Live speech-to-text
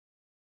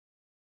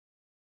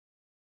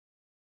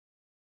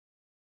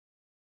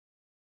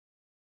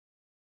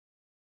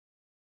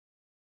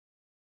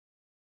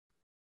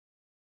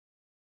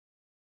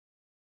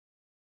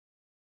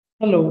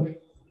Hello,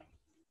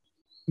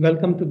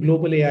 welcome to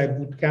Global AI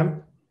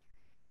Bootcamp.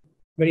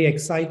 Very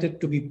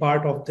excited to be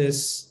part of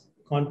this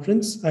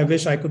conference. I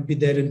wish I could be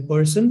there in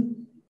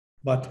person,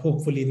 but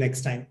hopefully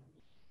next time.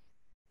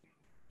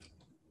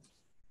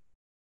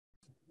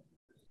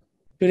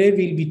 Today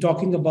we'll be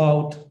talking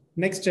about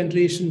next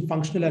generation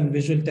functional and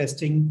visual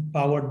testing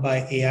powered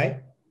by AI.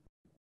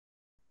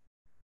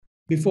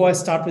 Before I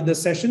start with the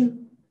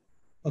session,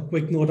 a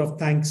quick note of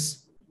thanks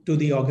to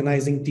the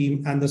organizing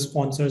team and the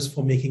sponsors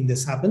for making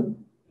this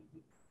happen.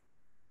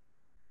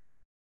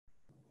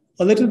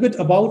 A little bit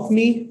about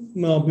me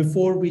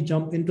before we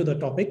jump into the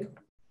topic.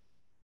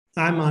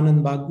 I'm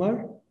Anand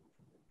Bagmar.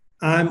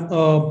 I'm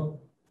a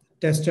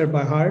tester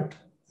by heart.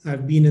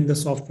 I've been in the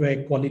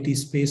software quality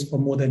space for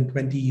more than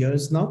 20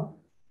 years now.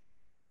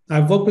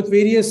 I've worked with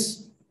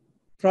various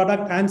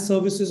product and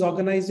services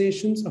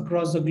organizations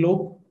across the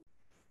globe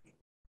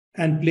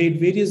and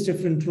played various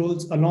different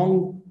roles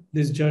along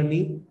this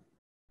journey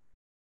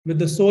with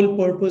the sole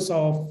purpose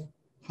of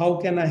how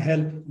can I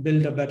help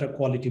build a better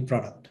quality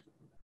product.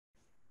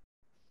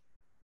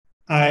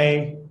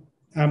 I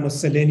am a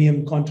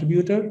Selenium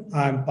contributor.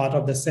 I'm part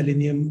of the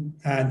Selenium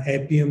and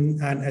Appium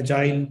and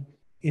Agile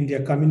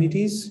India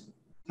communities.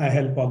 I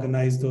help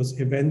organize those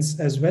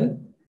events as well.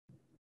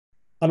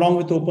 Along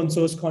with open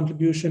source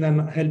contribution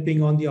and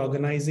helping on the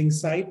organizing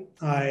side,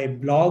 I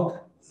blog,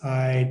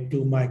 I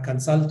do my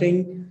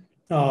consulting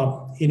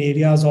in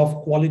areas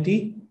of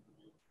quality.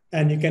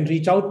 And you can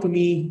reach out to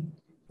me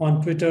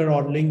on Twitter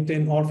or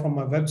LinkedIn or from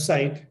my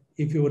website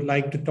if you would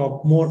like to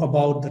talk more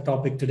about the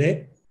topic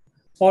today,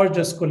 or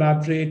just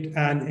collaborate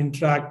and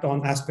interact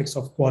on aspects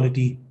of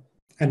quality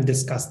and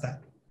discuss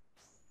that.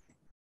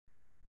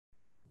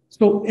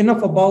 So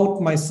enough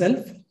about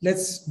myself.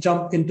 Let's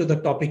jump into the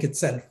topic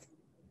itself.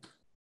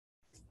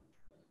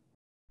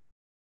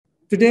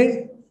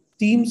 Today,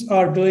 teams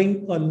are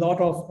doing a lot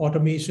of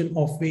automation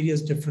of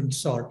various different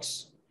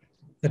sorts.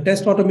 The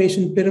test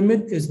automation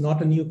pyramid is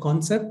not a new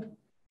concept.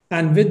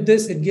 And with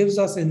this, it gives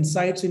us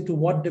insights into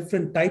what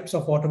different types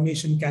of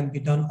automation can be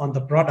done on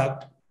the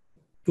product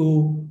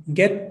to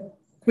get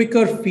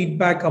quicker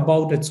feedback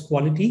about its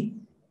quality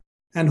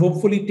and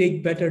hopefully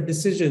take better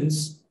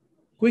decisions,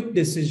 quick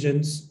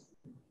decisions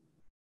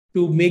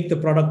to make the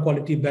product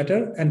quality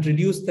better and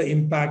reduce the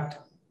impact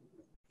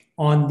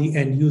on the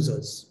end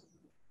users.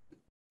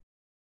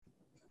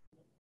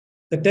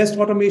 The test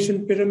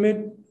automation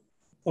pyramid,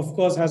 of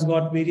course, has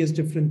got various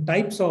different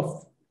types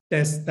of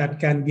tests that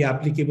can be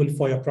applicable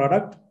for your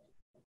product.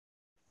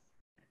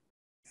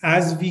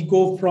 As we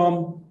go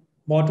from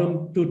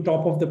bottom to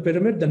top of the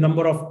pyramid, the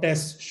number of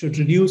tests should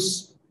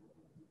reduce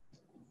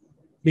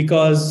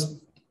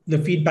because the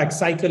feedback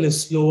cycle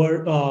is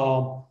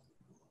slower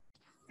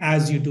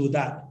as you do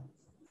that.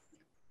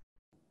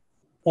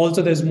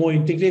 Also, there's more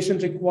integration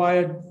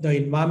required.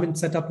 The environment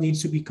setup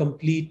needs to be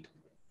complete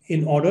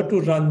in order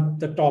to run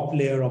the top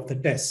layer of the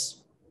tests.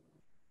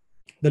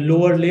 The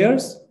lower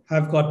layers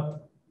have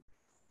got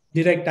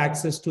direct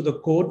access to the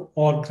code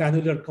or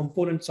granular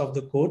components of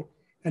the code,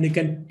 and you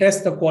can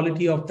test the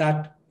quality of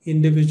that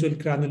individual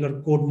granular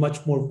code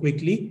much more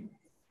quickly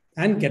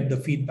and get the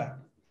feedback.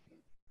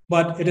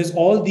 But it is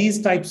all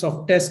these types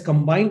of tests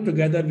combined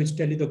together which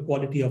tell you the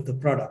quality of the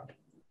product.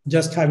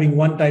 Just having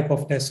one type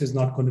of test is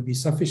not going to be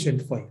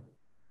sufficient for you.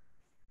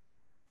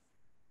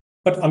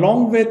 But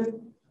along with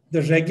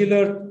the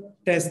regular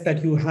tests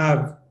that you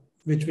have,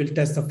 which will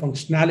test the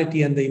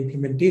functionality and the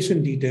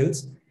implementation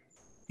details,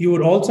 you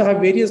would also have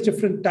various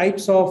different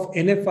types of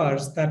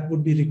NFRs that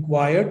would be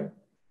required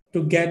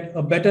to get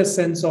a better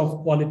sense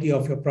of quality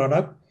of your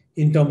product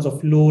in terms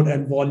of load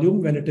and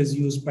volume when it is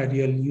used by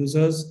real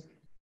users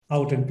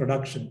out in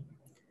production.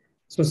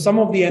 So some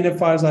of the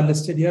NFRs are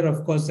listed here.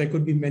 Of course, there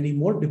could be many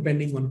more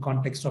depending on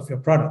context of your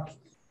product,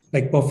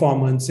 like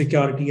performance,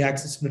 security,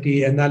 accessibility,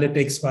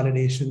 analytics,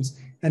 validations,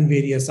 and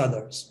various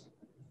others.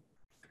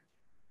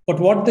 But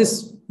what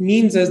this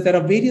means is there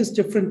are various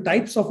different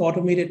types of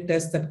automated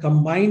tests that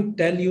combined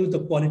tell you the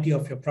quality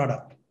of your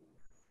product.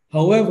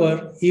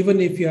 However, even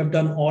if you have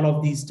done all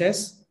of these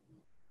tests,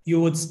 you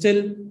would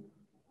still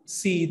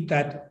see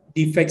that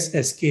defects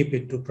escape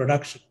into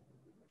production.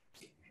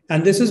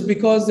 And this is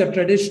because the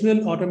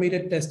traditional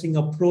automated testing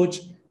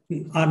approach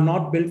are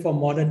not built for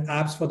modern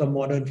apps for the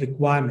modern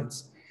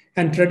requirements.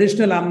 And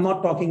traditional, I'm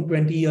not talking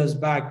 20 years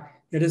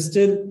back. It is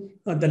still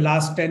the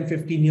last 10,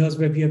 15 years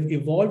where we have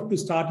evolved to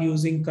start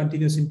using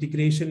continuous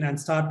integration and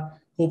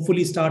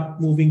hopefully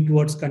start moving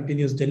towards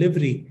continuous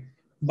delivery.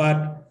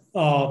 But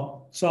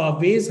so our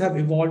ways have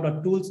evolved,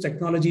 our tools,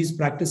 technologies,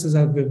 practices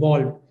have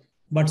evolved,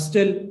 but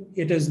still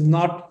it is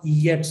not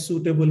yet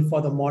suitable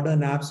for the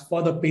modern apps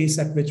for the pace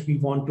at which we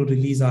want to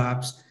release our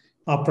apps,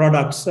 our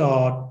products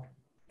to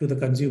the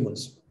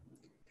consumers.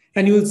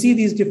 And you will see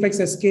these defects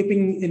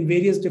escaping in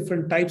various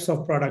different types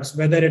of products,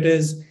 whether it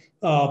is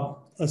a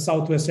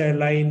Southwest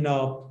Airline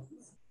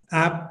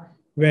app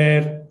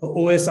where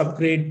OS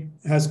upgrade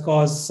has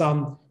caused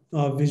some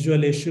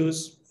visual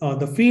issues.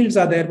 The fields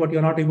are there, but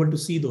you're not able to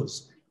see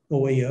those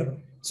over here.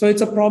 So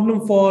it's a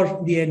problem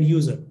for the end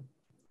user.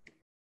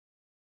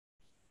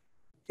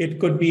 It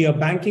could be a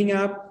banking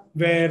app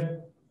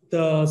where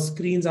the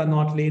screens are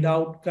not laid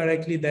out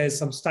correctly. There's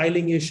some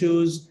styling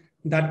issues.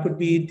 That could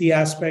be the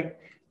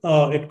aspect.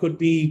 It could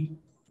be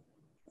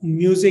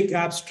music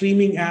apps,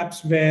 streaming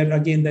apps, where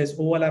again, there's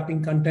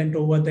overlapping content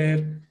over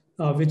there,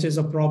 which is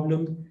a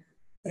problem.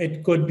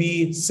 It could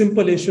be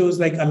simple issues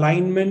like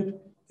alignment.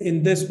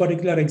 In this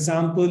particular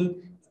example,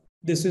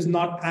 this is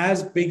not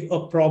as big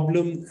a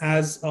problem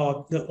as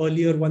the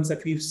earlier ones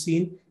that we've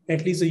seen.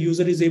 At least the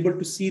user is able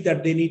to see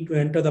that they need to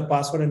enter the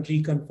password and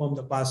reconfirm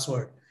the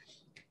password.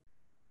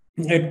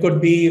 It could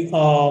be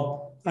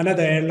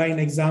another airline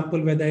example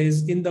where there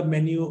is in the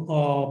menu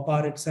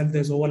bar itself,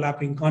 there's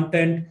overlapping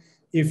content.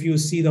 If you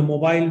see the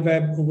mobile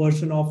web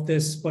version of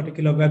this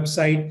particular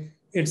website,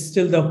 it's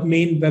still the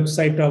main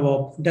website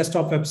or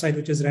desktop website,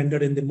 which is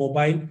rendered in the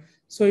mobile.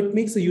 So it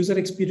makes the user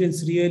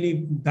experience really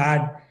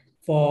bad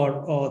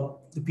for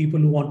the people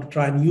who want to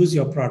try and use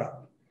your product.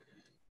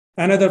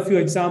 Another few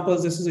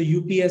examples, this is a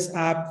UPS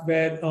app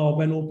where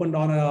when opened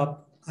on an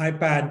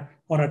iPad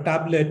or a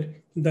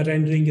tablet, the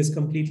rendering is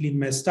completely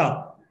messed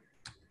up.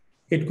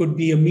 It could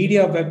be a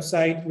media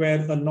website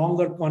where a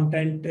longer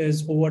content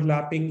is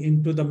overlapping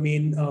into the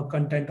main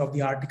content of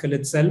the article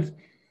itself.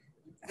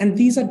 And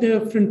these are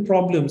different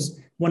problems.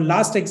 One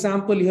last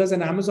example, here's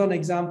an Amazon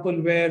example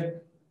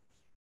where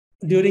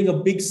during a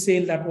big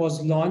sale that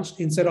was launched,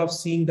 instead of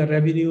seeing the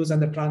revenues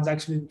and the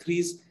transaction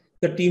increase,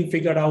 the team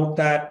figured out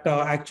that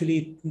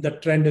actually the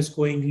trend is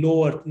going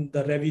lower.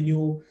 The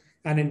revenue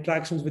and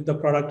interactions with the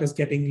product is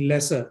getting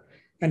lesser.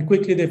 And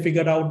quickly they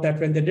figured out that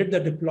when they did the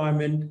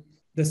deployment,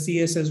 the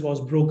CSS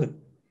was broken.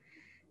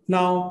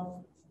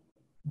 Now,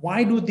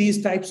 why do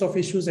these types of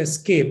issues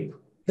escape?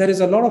 There is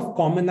a lot of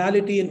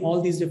commonality in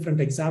all these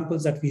different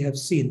examples that we have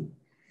seen.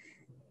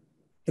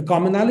 The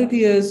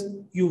commonality is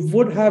you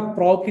would have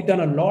probably done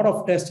a lot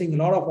of testing, a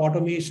lot of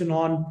automation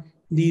on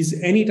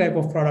these, any type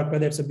of product,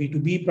 whether it's a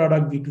B2B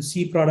product,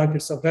 B2C product,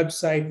 it's a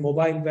website,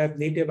 mobile web,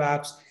 native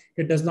apps,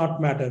 it does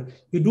not matter.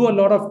 You do a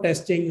lot of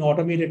testing,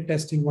 automated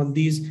testing on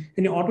these,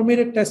 and your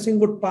automated testing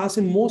would pass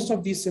in most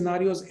of these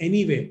scenarios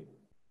anyway,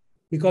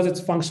 because it's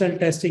functional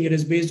testing. It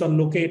is based on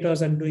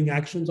locators and doing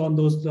actions on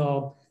those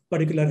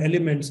particular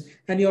elements.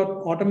 And your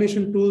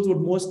automation tools would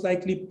most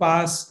likely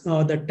pass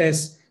the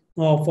test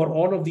for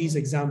all of these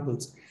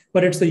examples.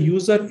 But it's the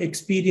user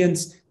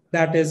experience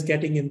that is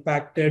getting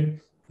impacted.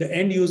 The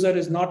end user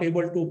is not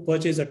able to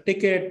purchase a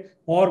ticket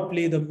or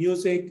play the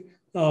music.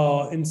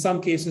 In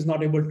some cases,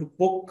 not able to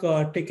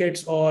book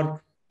tickets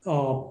or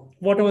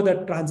whatever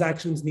the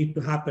transactions need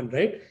to happen,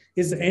 right?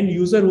 Is the end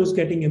user who's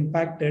getting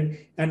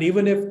impacted. And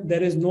even if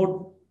there is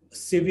no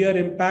severe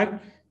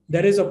impact,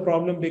 there is a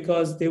problem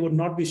because they would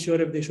not be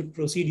sure if they should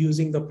proceed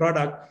using the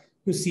product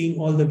to seeing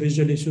all the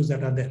visual issues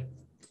that are there.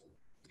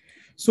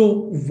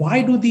 So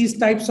why do these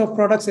types of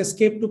products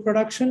escape to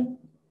production?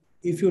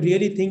 If you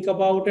really think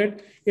about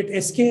it, it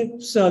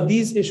escapes,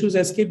 these issues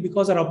escape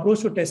because our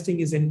approach to testing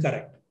is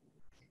incorrect.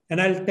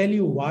 And I'll tell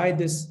you why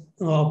this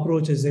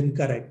approach is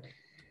incorrect.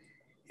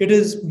 It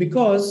is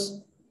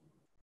because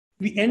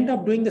we end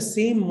up doing the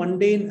same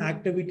mundane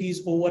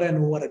activities over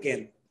and over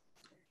again.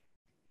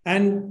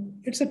 And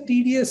it's a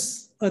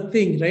tedious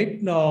thing,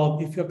 right? Now,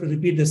 if you have to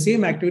repeat the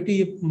same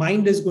activity,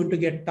 mind is going to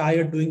get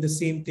tired doing the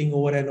same thing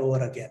over and over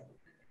again.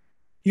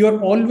 You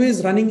are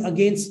always running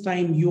against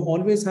time. You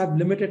always have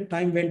limited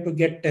time when to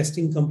get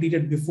testing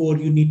completed before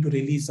you need to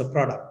release a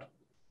product.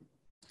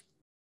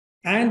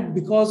 And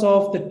because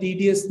of the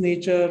tedious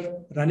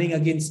nature running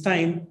against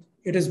time,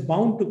 it is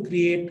bound to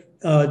create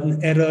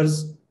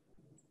errors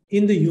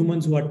in the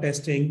humans who are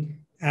testing,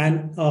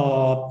 and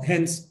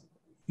hence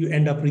you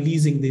end up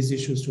releasing these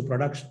issues to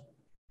production.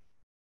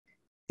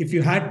 If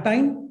you had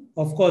time,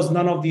 of course,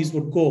 none of these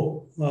would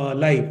go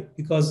live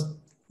because a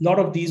lot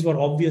of these were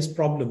obvious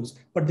problems,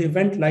 but they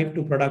went live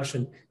to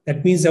production.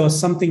 That means there was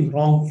something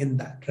wrong in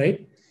that,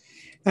 right?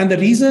 And the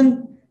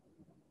reason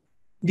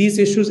these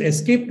issues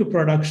escape to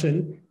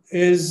production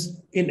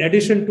is, in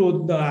addition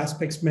to the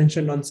aspects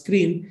mentioned on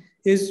screen,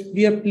 is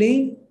we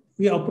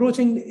are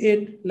approaching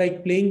it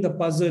like playing the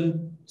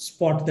puzzle,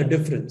 spot the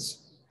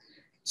difference.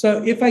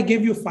 So if I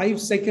give you 5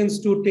 seconds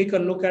to take a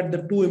look at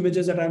the 2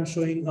 images that I'm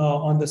showing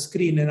on the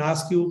screen and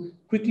ask you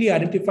quickly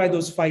identify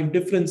those 5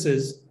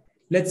 differences,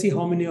 let's see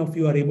how many of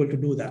you are able to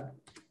do that.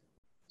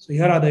 So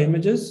here are the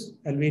images.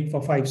 I'll wait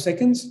for 5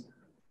 seconds.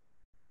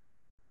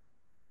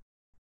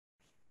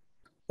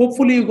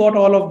 Hopefully you got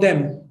all of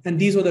them, and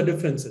these were the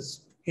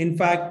differences. In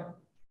fact,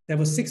 there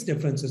were 6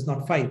 differences,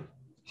 not 5.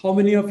 How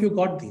many of you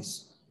got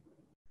these?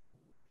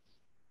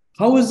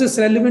 How is this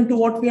relevant to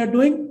what we are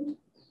doing?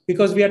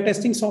 Because we are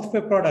testing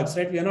software products,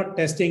 right? We are not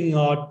testing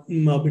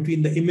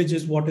between the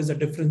images, what is the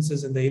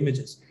differences in the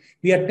images.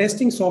 We are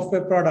testing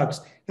software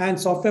products, and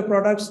software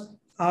products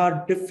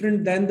are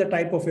different than the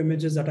type of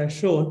images that I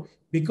showed,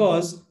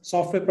 because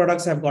software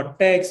products have got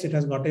text, it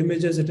has got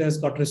images, it has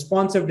got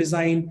responsive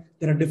design,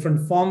 there are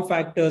different form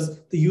factors,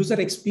 the user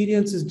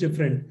experience is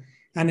different.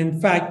 And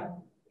in fact,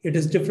 it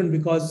is different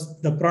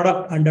because the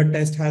product under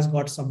test has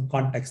got some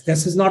context.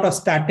 This is not a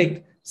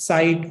static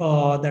site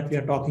that we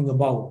are talking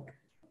about.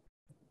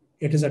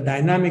 It is a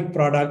dynamic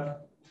product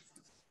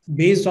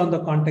based on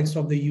the context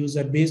of the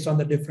user, based on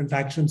the different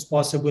actions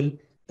possible.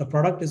 The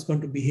product is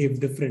going to behave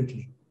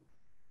differently.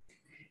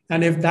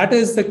 And if that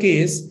is the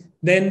case,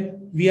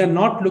 then we are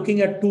not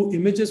looking at two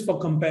images for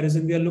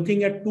comparison. We are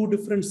looking at two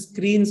different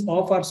screens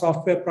of our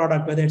software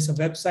product, whether it's a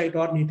website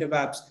or native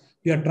apps.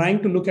 We are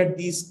trying to look at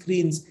these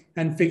screens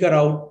and figure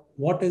out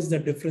what is the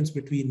difference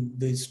between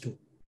these two.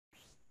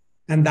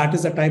 And that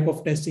is the type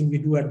of testing we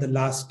do at the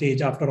last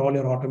stage after all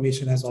your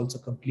automation has also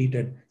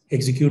completed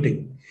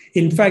executing.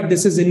 In fact,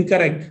 this is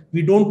incorrect.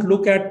 We don't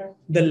look at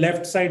the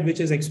left side, which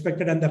is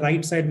expected, and the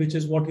right side, which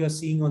is what you're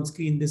seeing on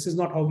screen. This is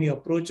not how we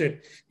approach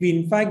it. We,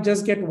 in fact,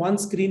 just get one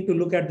screen to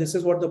look at. This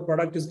is what the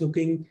product is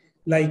looking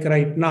like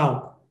right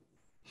now.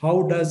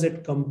 How does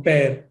it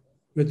compare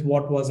with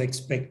what was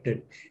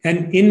expected?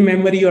 And in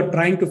memory, you're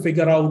trying to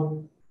figure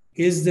out,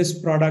 is this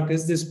product,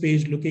 is this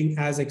page looking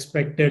as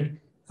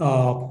expected,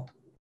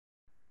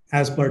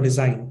 as per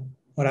design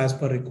or as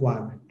per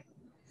requirement?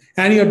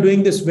 And you're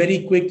doing this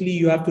very quickly.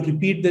 You have to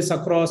repeat this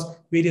across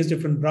various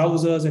different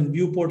browsers and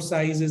viewport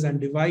sizes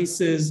and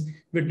devices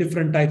with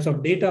different types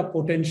of data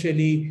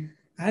potentially.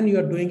 And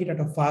you're doing it at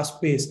a fast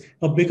pace.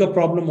 A bigger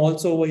problem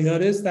also over here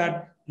is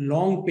that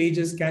long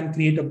pages can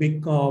create a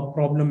big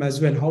problem as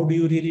well. How do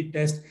you really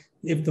test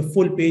if the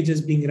full page is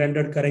being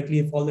rendered correctly,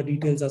 if all the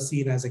details are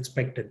seen as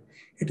expected?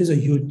 It is a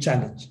huge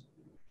challenge.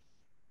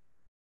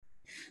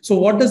 So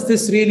what does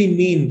this really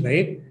mean,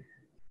 right?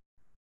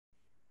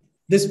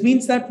 This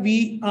means that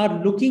we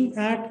are looking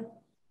at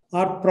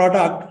our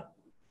product,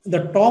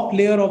 the top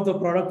layer of the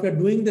product. We're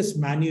doing this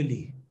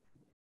manually.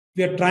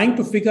 We are trying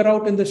to figure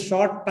out in the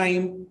short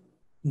time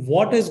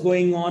what is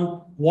going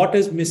on, what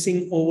is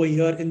missing over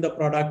here in the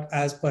product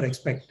as per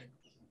expected.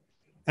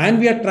 And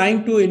we are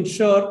trying to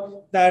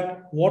ensure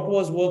that what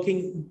was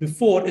working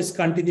before is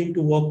continuing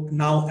to work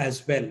now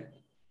as well.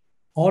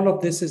 All of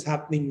this is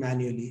happening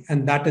manually,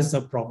 and that is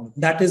the problem.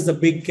 That is the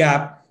big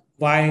gap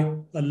why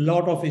a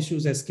lot of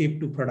issues escape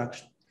to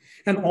production.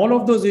 And all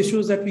of those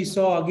issues that we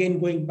saw, again,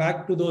 going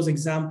back to those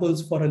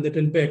examples for a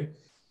little bit,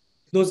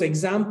 those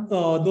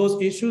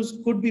issues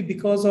could be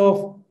because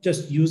of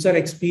just user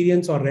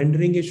experience or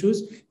rendering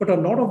issues, but a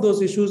lot of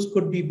those issues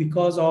could be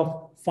because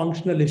of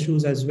functional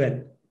issues as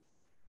well.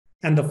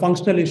 And the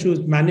functional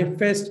issues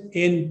manifest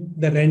in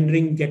the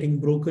rendering getting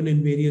broken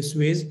in various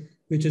ways,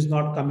 which is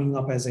not coming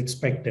up as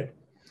expected.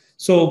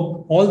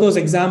 So all those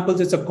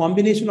examples, it's a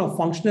combination of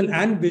functional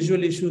and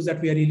visual issues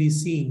that we are really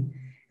seeing.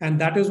 And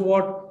that is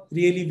what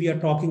really we are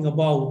talking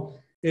about,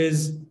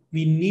 is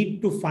we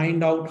need to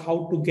find out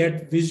how to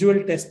get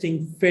visual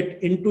testing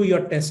fit into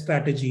your test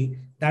strategy.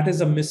 That is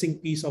a missing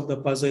piece of the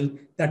puzzle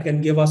that can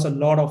give us a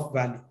lot of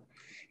value.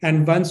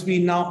 And once we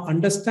now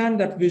understand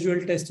that visual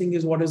testing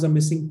is what is a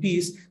missing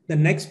piece, the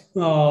next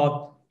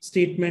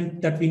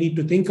statement that we need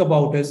to think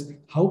about is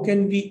how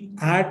can we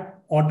add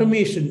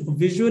automation,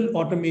 visual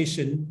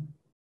automation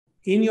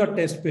in your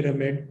test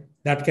pyramid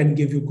that can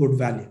give you good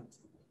value.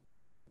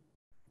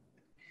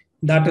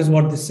 That is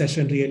what this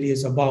session really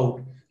is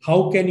about.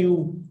 How can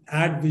you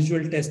add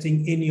visual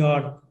testing in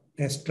your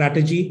test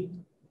strategy?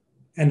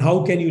 And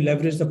how can you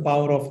leverage the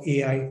power of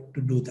AI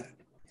to do that?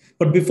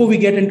 But before we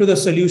get into the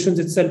solutions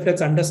itself,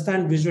 let's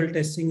understand visual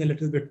testing a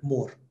little bit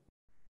more.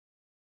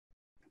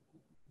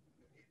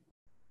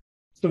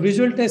 So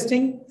visual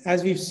testing,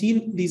 as we've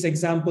seen these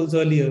examples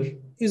earlier,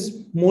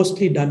 is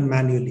mostly done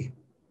manually.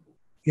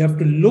 You have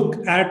to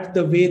look at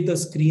the way the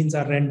screens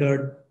are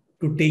rendered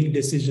to take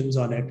decisions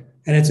on it.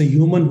 And it's a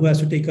human who has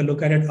to take a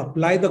look at it,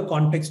 apply the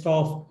context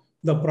of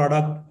the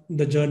product,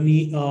 the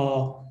journey,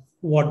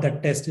 what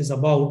that test is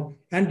about,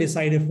 and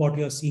decide if what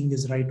you're seeing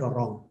is right or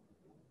wrong.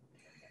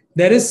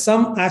 There is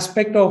some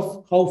aspect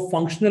of how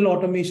functional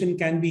automation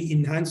can be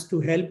enhanced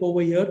to help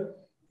over here,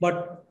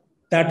 but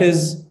that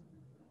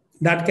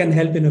can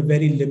help in a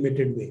very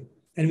limited way.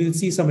 And we'll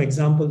see some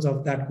examples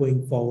of that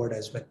going forward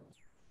as well.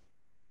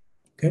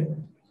 Okay.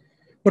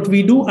 But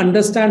we do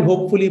understand,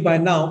 hopefully by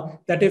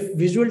now, that if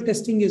visual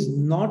testing is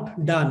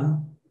not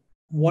done,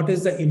 what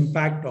is the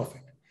impact of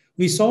it?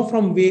 We saw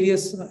from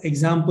various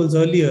examples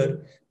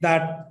earlier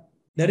that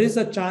there is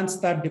a chance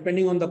that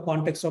depending on the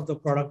context of the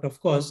product, of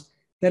course,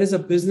 there is a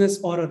business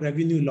or a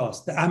revenue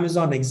loss. The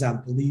Amazon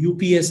example, the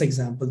UPS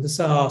example, the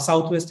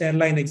Southwest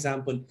Airline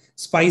example,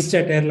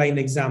 SpiceJet Airline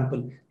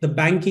example, the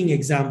banking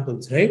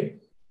examples, right?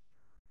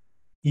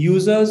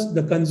 Users,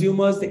 the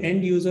consumers, the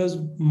end users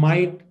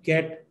might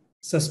get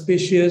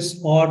suspicious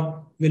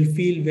or will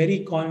feel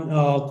very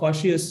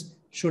cautious.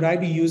 Should I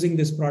be using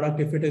this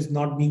product if it is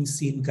not being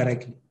seen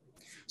correctly?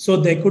 So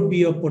there could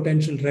be a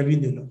potential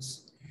revenue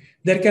loss.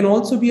 There can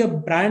also be a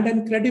brand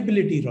and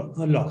credibility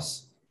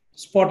loss.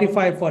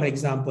 Spotify, for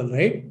example,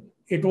 right?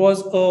 It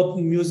was a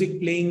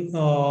music playing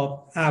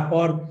app,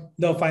 or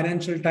the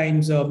Financial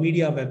Times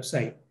media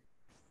website.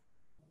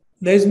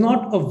 There's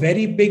not a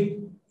very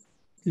big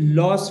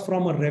loss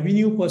from a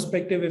revenue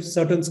perspective if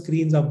certain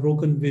screens are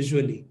broken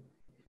visually.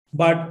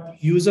 But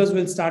users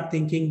will start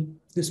thinking,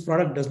 this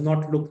product does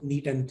not look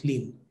neat and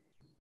clean.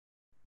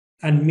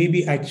 And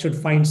maybe I should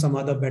find some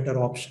other better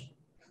option.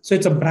 So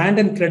it's a brand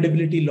and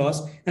credibility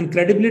loss, and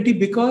credibility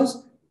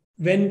because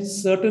when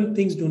certain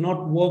things do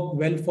not work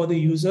well for the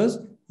users,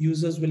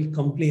 users will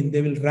complain.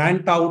 They will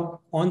rant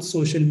out on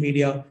social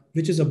media,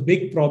 which is a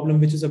big problem,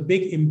 which is a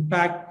big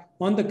impact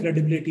on the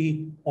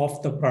credibility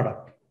of the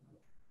product.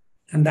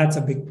 And that's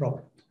a big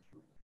problem.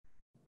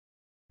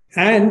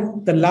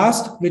 And the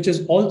last, which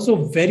is also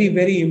very,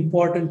 very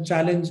important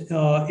challenge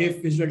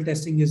if visual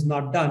testing is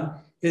not done,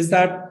 is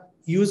that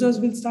users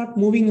will start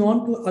moving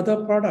on to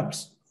other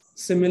products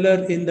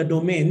similar in the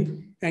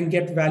domain and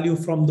get value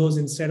from those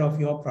instead of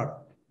your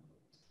product.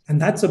 And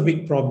that's a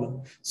big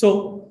problem.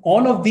 So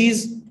all of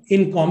these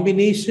in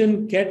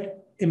combination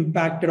get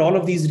impacted. All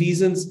of these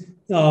reasons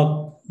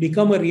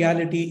become a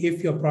reality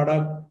if your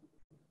product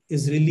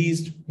is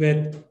released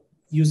with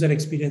user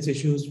experience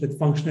issues, with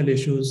functional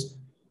issues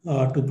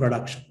to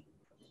production.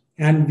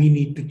 And we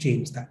need to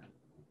change that.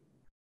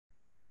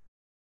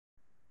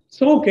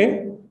 So,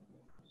 okay,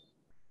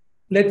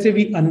 let's say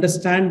we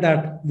understand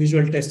that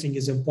visual testing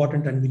is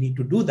important and we need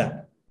to do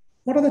that.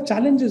 What are the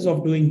challenges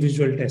of doing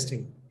visual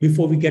testing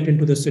before we get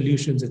into the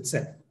solutions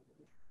itself?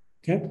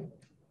 Okay.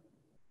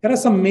 There are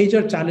some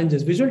major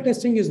challenges. Visual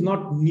testing is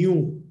not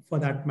new for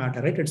that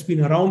matter, right? It's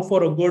been around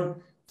for a good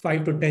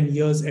 5 to 10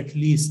 years at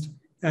least,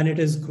 and it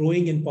is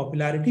growing in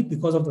popularity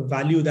because of the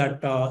value that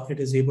it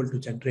is able to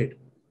generate.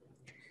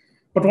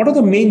 But what are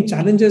the main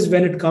challenges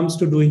when it comes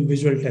to doing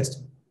visual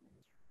testing?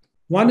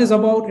 One is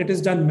about it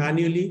is done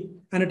manually,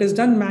 and it is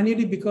done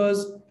manually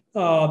because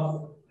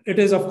it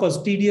is, of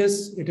course,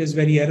 tedious, it is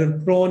very error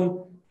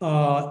prone,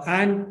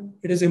 and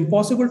it is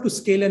impossible to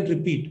scale and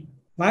repeat.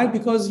 Why?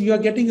 Because you are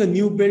getting a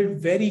new build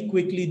very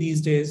quickly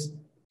these days.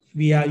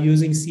 We are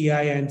using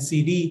CI and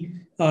CD,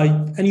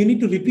 and you need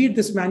to repeat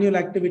this manual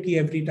activity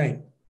every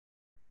time.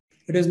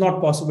 It is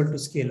not possible to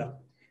scale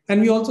up.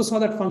 And we also saw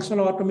that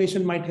functional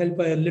automation might help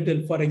a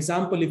little. For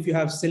example, if you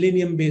have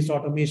Selenium-based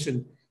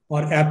automation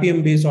or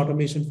Appium-based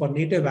automation for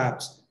native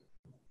apps,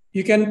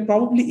 you can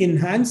probably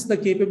enhance the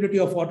capability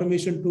of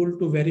automation tool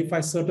to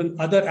verify certain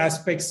other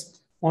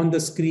aspects on the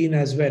screen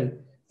as well.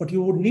 But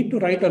you would need to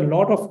write a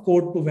lot of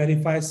code to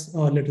verify a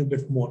little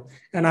bit more.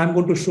 And I'm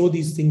going to show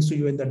these things to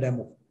you in the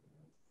demo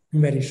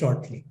very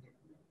shortly.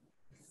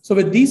 So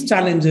with these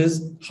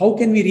challenges, how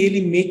can we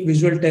really make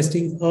visual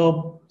testing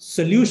a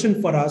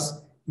solution for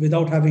us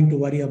without having to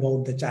worry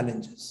about the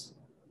challenges?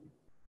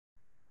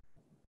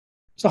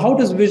 So how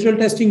does visual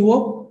testing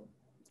work?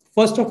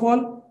 First of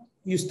all,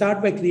 you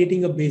start by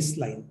creating a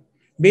baseline.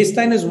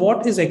 Baseline is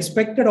what is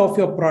expected of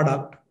your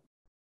product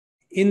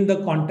in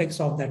the context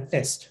of that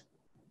test.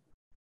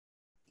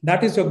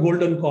 That is your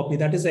golden copy.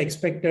 That is the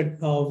expected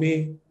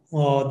way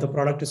the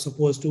product is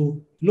supposed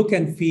to look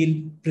and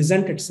feel,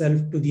 present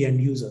itself to the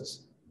end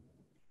users.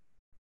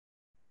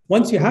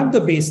 Once you have the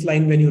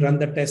baseline, when you run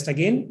the test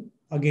again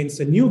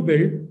against a new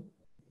build,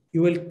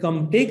 you will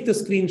take the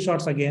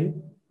screenshots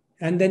again,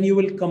 and then you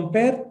will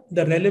compare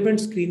the relevant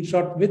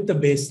screenshot with the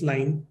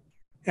baseline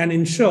and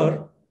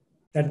ensure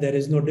that there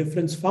is no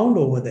difference found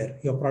over there.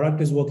 Your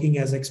product is working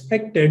as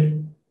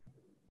expected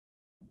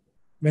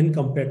when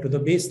compared to the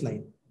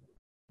baseline.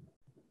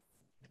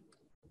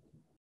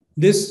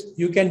 This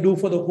you can do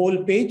for the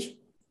whole page.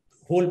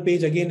 Whole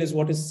page again is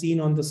what is seen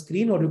on the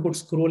screen, or you could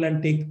scroll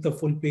and take the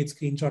full page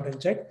screenshot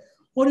and check,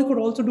 or you could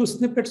also do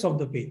snippets of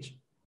the page.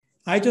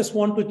 I just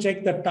want to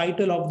check the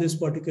title of this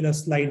particular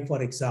slide,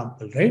 for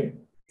example, right?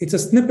 It's a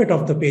snippet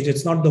of the page.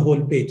 It's not the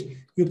whole page.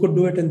 You could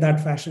do it in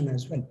that fashion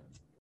as well.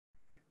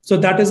 So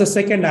that is the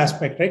second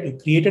aspect, right? You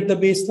created the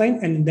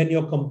baseline and then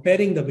you're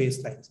comparing the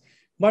baselines.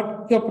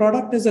 But your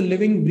product is a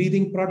living,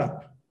 breathing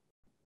product.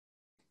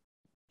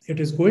 It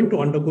is going to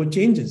undergo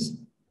changes.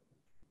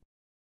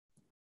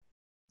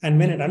 And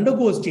when it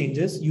undergoes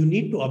changes, you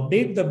need to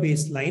update the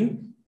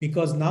baseline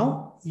because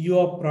now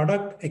your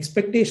product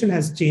expectation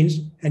has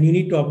changed and you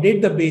need to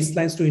update the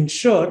baselines to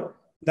ensure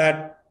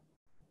that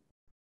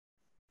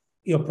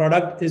your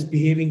product is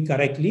behaving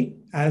correctly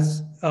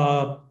as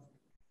per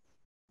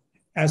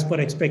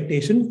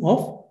expectation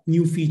of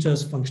new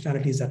features,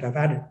 functionalities that I've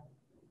added.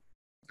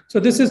 So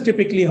this is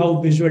typically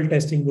how visual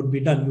testing would be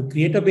done. You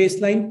create a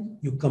baseline,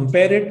 you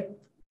compare it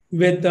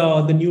with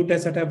the new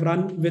tests that I've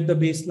run with the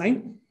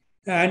baseline,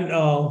 and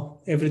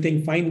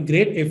everything fine,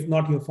 great. If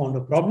not, you found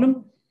a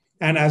problem.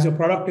 And as your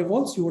product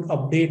evolves, you would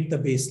update the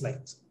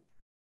baselines.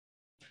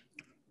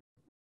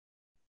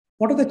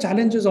 What are the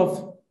challenges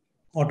of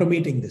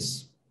automating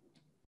this?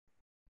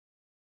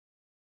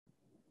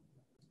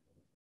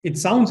 It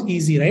sounds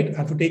easy, right? I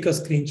have to take a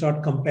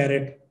screenshot, compare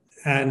it,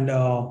 and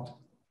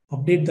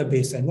update the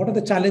baseline. What are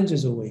the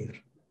challenges over here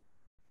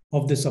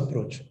of this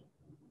approach?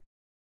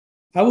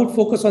 I would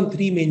focus on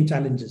three main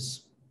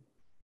challenges.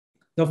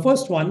 The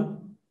first one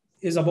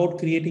is about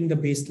creating the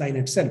baseline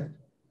itself.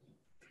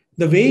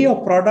 The way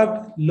your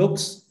product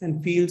looks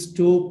and feels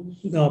to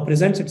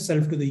presents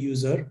itself to the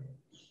user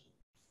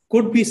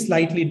could be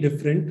slightly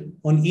different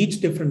on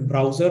each different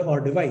browser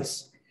or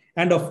device.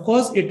 And of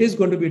course, it is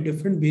going to be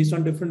different based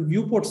on different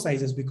viewport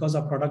sizes because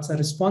our products are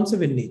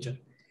responsive in nature.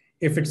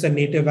 If it's a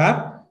native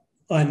app,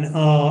 an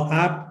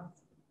app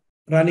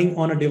running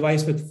on a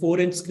device with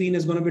 4-inch screen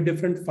is going to be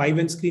different,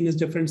 5-inch screen is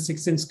different,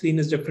 6-inch screen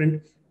is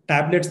different,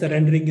 tablets, the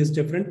rendering is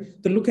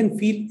different. The look and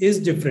feel is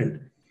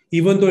different.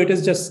 Even though it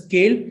is just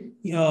scaled,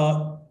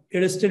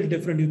 it is still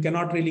different. You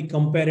cannot really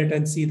compare it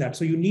and see that.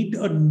 So you need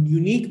a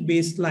unique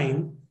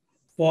baseline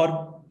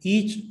for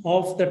each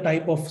of the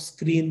type of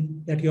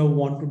screen that you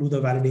want to do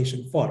the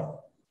validation for.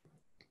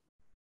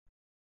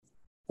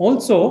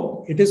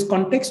 Also, it is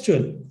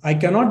contextual. I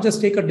cannot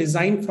just take a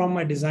design from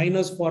my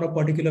designers for a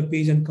particular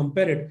page and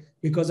compare it,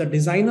 because the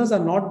designers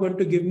are not going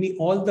to give me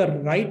all the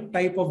right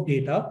type of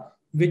data,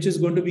 which is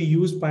going to be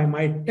used by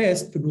my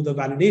test to do the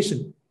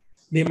validation.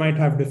 They might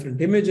have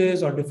different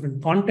images or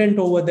different content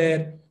over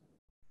there.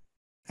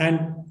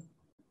 And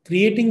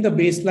creating the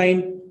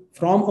baseline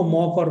from a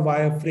mock or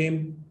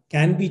wireframe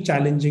can be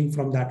challenging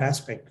from that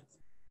aspect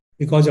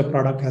because your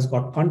product has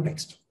got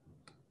context.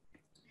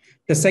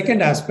 The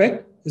second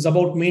aspect is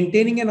about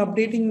maintaining and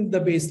updating the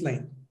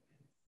baseline.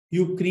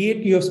 You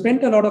have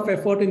spent a lot of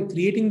effort in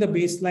creating the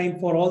baseline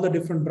for all the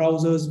different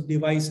browsers,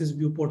 devices,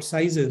 viewport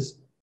sizes.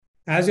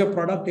 As your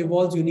product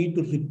evolves, you need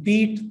to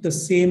repeat the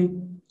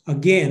same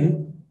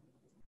again,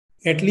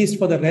 at least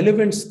for the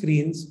relevant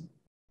screens,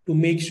 to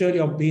make sure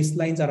your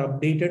baselines are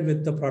updated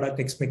with the product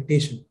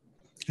expectation.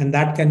 And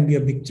that can be a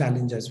big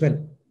challenge as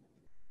well.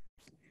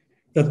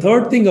 The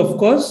third thing, of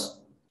course,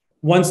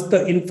 once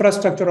the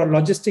infrastructure or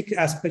logistic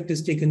aspect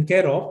is taken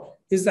care of,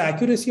 is the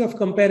accuracy of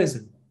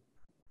comparison.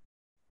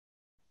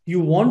 You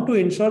want to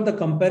ensure the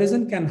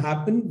comparison can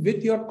happen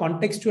with your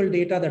contextual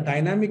data, the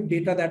dynamic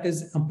data that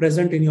is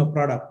present in your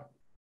product,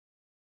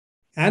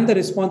 and the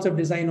responsive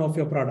design of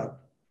your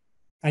product.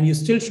 And you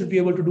still should be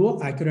able to do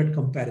an accurate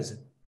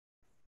comparison.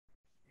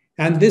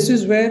 And this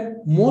is where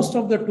most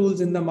of the tools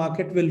in the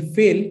market will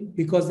fail,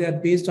 because they are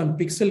based on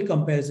pixel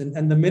comparison.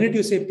 And the minute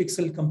you say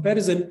pixel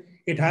comparison,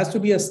 it has to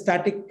be a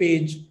static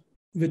page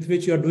with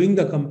which you're doing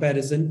the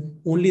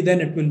comparison. Only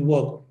then it will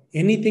work.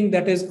 Anything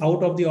that is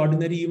out of the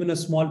ordinary, even a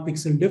small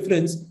pixel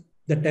difference,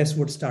 the test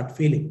would start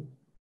failing.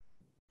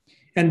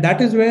 And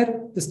that is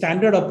where the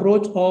standard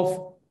approach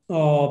of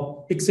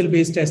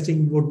pixel-based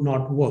testing would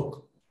not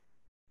work.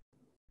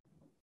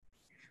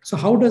 So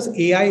how does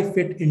AI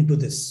fit into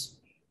this?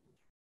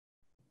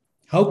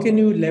 How can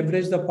you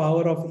leverage the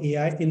power of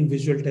AI in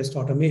visual test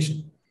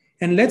automation?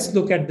 And let's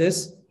look at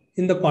this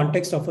in the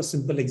context of a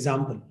simple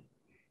example.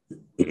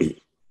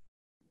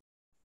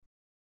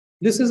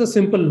 This is a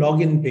simple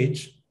login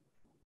page.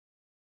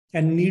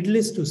 And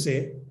needless to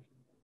say,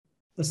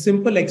 the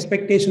simple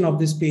expectation of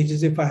this page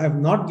is if I have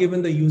not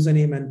given the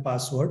username and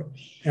password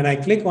and I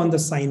click on the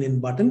sign in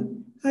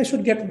button, I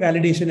should get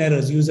validation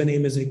errors.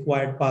 Username is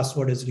required,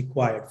 password is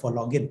required for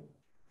login.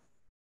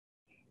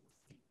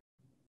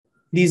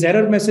 These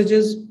error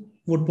messages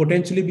would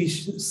potentially be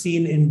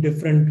seen in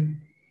different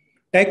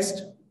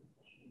text,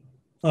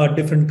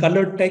 different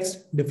colored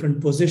text,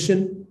 different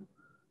position.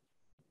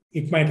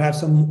 It might have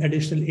some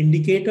additional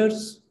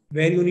indicators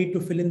where you need to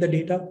fill in the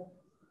data.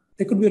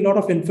 There could be a lot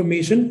of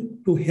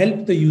information to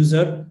help the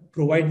user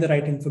provide the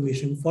right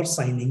information for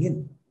signing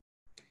in.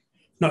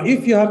 Now,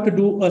 if you have to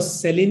do a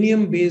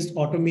Selenium-based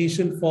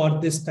automation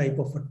for this type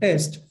of a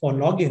test for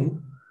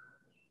login,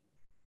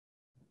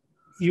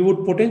 you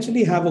would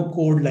potentially have a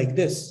code like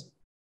this,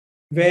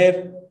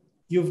 where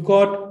you've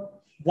got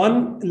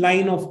one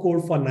line of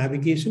code for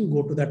navigation,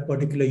 go to that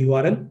particular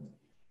URL,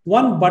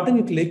 one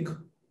button click,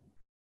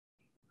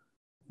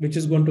 which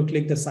is going to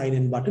click the sign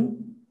in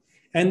button.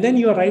 And then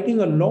you're writing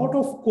a lot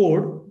of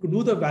code to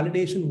do the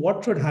validation,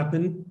 what should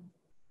happen,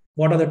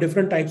 what are the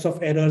different types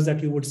of errors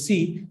that you would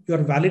see.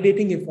 You're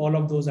validating if all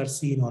of those are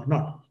seen or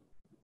not.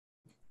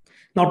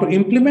 Now, to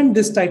implement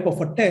this type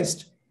of a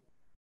test,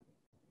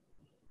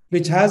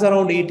 which has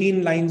around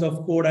 18 lines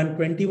of code and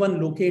 21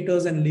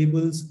 locators and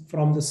labels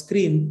from the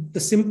screen, the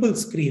simple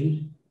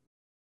screen,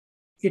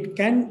 it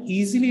can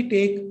easily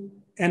take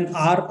an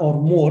hour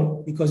or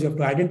more, because you have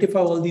to identify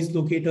all these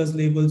locators,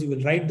 labels, you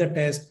will write the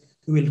test,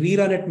 you will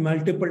rerun it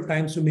multiple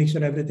times to make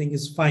sure everything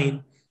is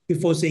fine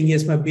before saying,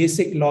 yes, my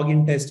basic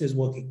login test is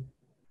working.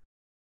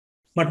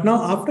 But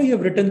now after you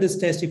have written this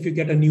test, if you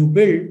get a new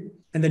build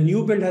and the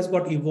new build has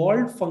got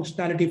evolved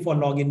functionality for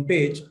login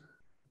page,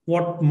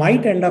 what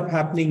might end up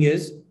happening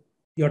is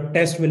your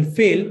test will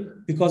fail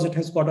because it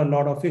has got a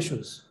lot of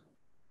issues.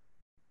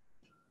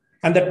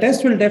 And the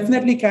test will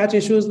definitely catch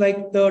issues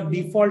like the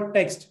default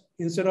text.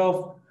 Instead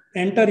of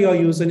enter your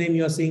username,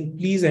 you're saying,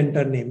 please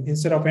enter name.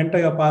 Instead of enter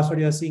your password,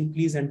 you're saying,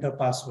 please enter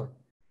password.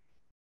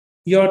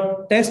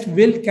 Your test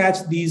will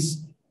catch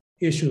these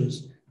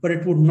issues, but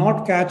it would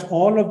not catch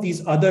all of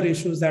these other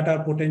issues that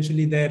are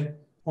potentially there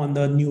on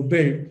the new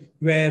build,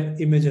 where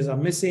images are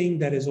missing,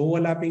 there is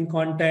overlapping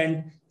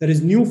content, there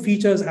is new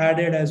features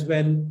added as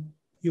well.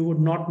 You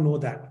would not know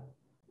that.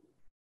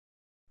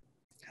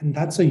 And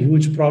that's a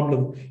huge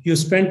problem. You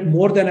spent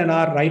more than an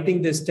hour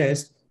writing this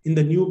test. In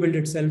the new build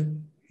itself,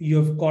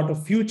 you've got a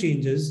few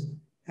changes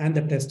and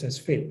the test has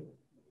failed.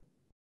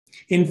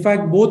 In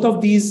fact, both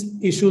of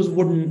these issues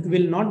will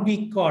not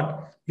be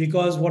caught,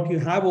 because what you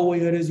have over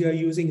here is you're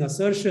using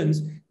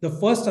assertions. The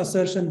first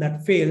assertion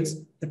that fails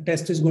the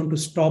test is going to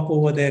stop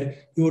over there.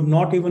 You would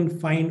not even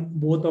find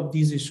both of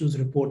these issues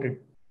reported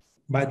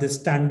by the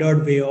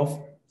standard way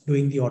of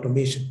doing the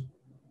automation.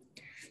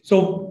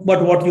 So,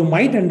 but what you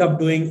might end up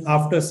doing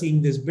after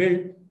seeing this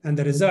build and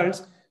the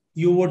results,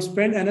 you would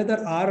spend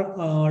another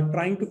hour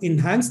trying to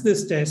enhance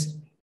this test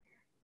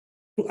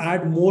to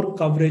add more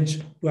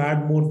coverage, to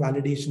add more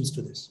validations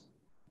to this.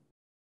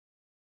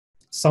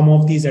 Some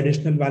of these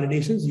additional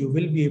validations you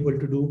will be able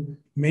to do.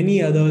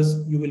 Many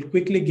others you will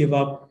quickly give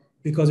up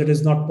because it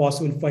is not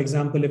possible. For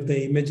example, if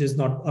the image is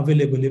not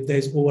available, if there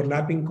is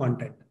overlapping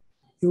content,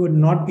 you would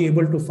not be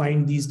able to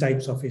find these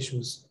types of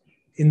issues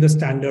in the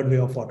standard way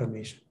of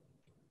automation.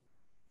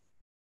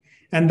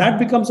 And that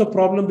becomes a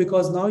problem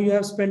because now you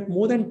have spent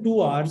more than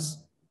 2 hours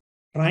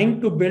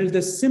trying to build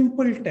this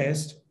simple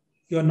test.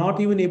 You're not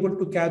even able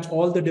to catch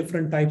all the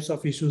different types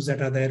of issues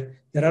that are there.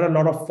 There are a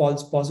lot of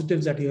false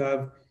positives that you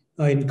have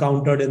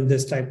encountered in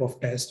this type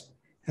of test,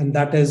 and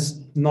that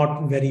is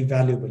not very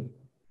valuable.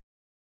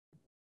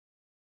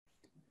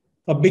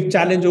 A big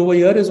challenge over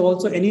here is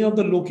also any of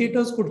the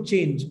locators could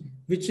change,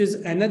 which is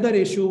another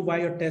issue why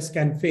your test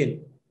can fail.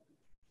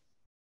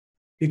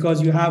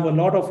 Because you have a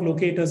lot of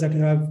locators that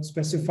you have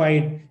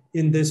specified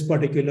in this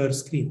particular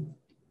screen,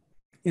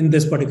 in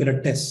this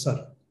particular test,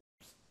 sorry.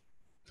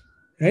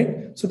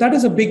 Right? So that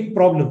is a big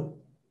problem.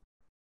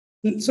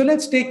 So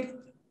let's take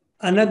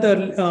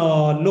another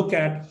look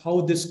at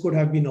how this could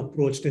have been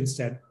approached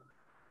instead.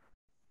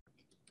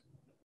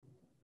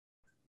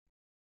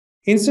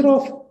 Instead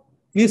of,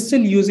 we're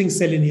still using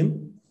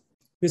Selenium.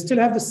 We still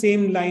have the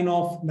same line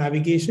of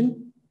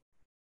navigation,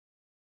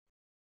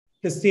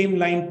 the same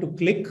line to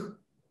click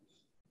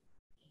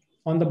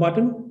on the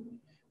button.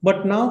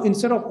 But now,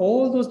 instead of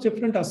all those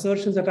different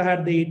assertions that I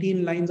had, the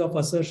 18 lines of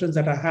assertions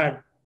that I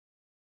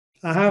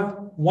have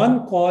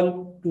one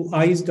call to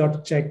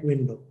eyes.check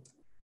window.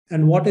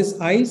 And what is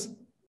eyes?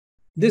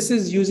 This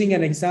is using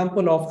an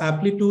example of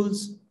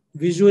Applitools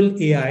Visual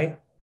AI,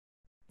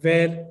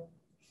 where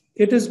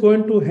it is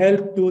going to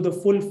help do the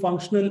full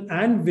functional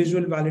and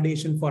visual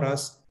validation for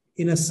us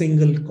in a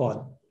single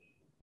call.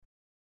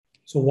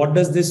 So what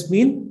does this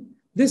mean?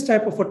 This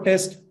type of a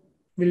test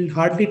will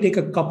hardly take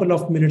a couple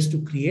of minutes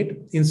to create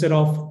instead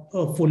of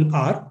a full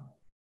hour.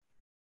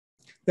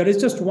 There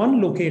is just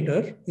one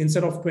locator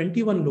instead of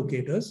 21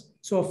 locators.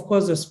 So of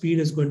course the speed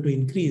is going to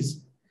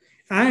increase.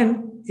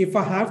 And if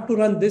I have to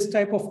run this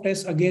type of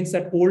test against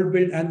that old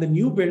build and the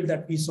new build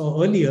that we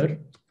saw earlier,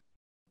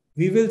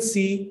 we will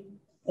see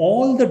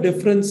all the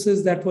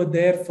differences that were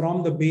there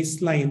from the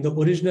baseline, the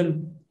original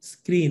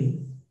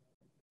screen,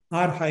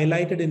 are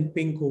highlighted in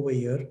pink over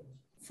here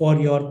for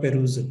your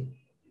perusal.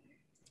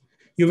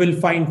 You will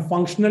find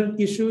functional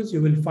issues,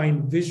 you will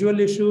find visual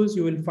issues,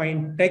 you will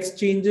find text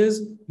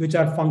changes, which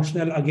are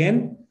functional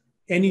again.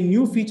 Any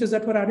new features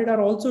that were added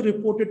are also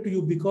reported to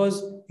you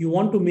because you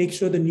want to make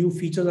sure the new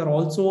features are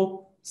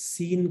also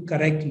seen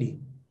correctly.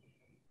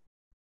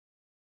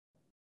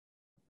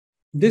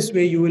 This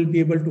way, you will be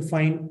able to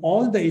find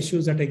all the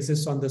issues that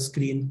exist on the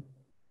screen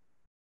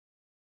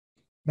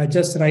by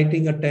just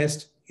writing a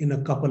test in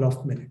a couple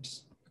of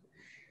minutes.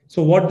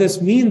 So what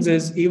this means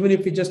is, even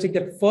if we just take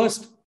that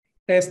first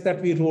test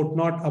that we wrote,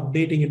 not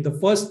updating it, the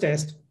first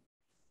test,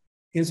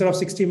 instead of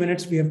 60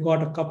 minutes, we have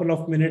got a couple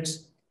of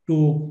minutes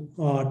to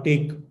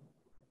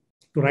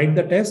write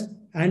the test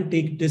and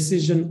take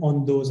decision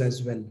on those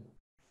as well.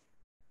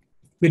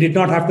 We did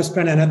not have to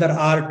spend another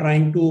hour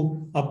trying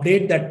to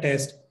update that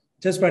test.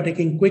 Just by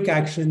taking quick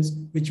actions,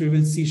 which we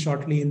will see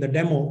shortly in the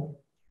demo,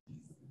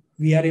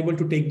 we are able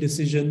to take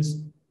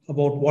decisions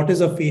about what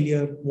is a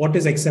failure, what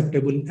is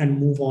acceptable, and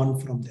move on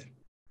from there.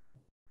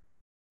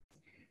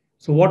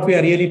 So what we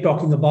are really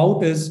talking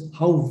about is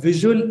how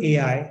visual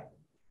AI,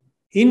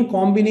 in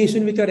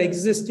combination with your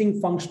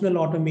existing functional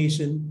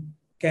automation,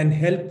 can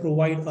help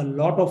provide a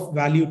lot of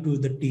value to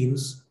the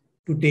teams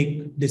to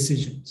take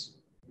decisions.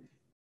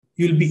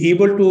 You'll be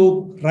able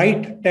to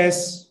write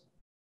tests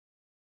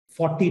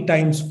 40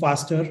 times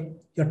faster.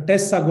 Your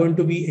tests are going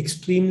to be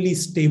extremely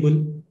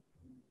stable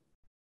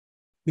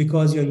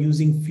because you're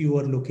using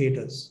fewer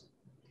locators.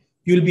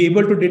 You'll be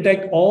able to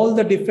detect all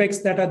the defects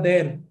that are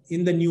there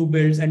in the new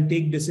builds and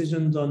take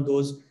decisions on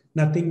those.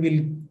 Nothing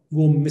will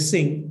go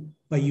missing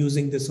by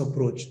using this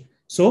approach.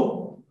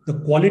 So the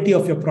quality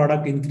of your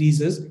product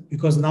increases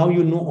because now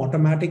you know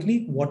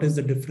automatically what is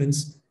the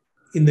difference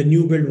in the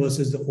new build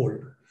versus the old.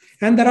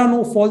 And there are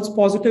no false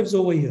positives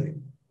over here.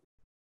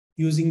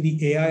 Using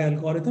the AI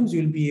algorithms,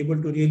 you'll be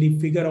able to really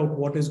figure out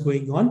what is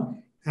going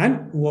on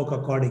and work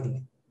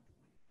accordingly.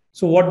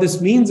 So what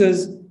this means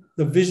is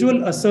the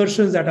visual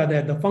assertions that are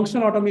there, the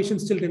functional automation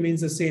still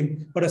remains the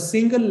same, but a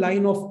single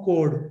line of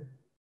code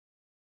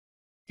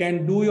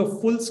can do your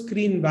full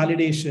screen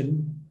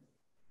validation,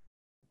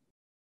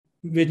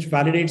 which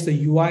validates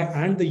the UI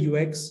and the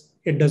UX.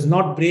 It does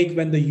not break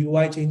when the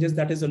UI changes.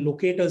 That is a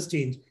locator's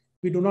change.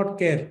 We do not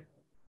care.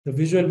 The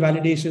visual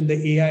validation,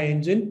 the AI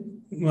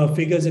engine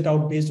figures it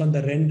out based on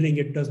the rendering.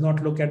 It does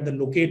not look at the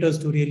locators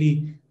to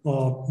really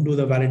do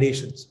the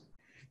validations.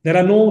 There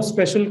are no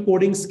special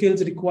coding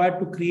skills required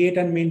to create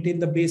and maintain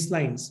the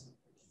baselines.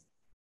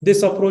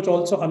 This approach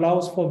also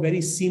allows for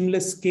very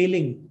seamless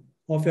scaling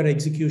of your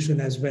execution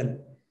as well.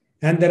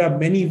 And there are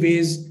many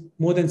ways,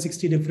 more than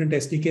 60 different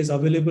SDKs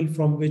available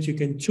from which you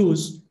can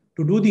choose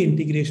to do the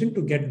integration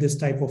to get this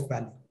type of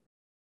value.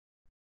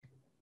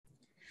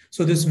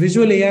 So this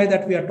visual AI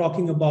that we are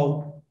talking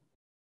about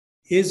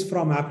is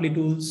from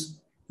Applitools.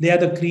 They are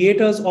the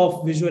creators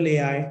of visual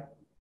AI.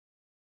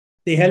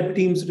 They help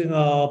teams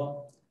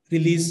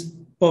release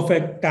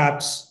perfect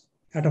tabs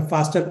at a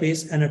faster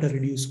pace and at a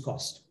reduced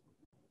cost.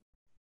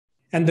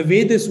 And the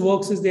way this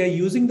works is they are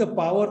using the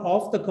power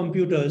of the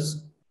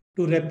computers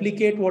to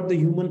replicate what the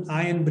human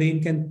eye and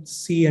brain can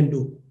see and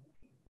do.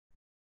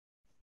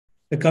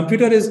 The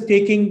computer is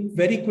taking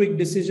very quick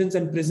decisions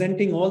and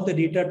presenting all the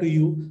data to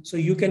you so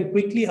you can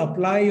quickly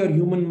apply your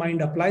human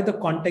mind, apply the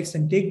context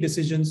and take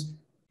decisions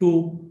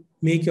to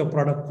make your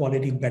product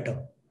quality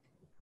better.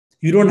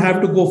 You don't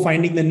have to go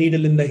finding the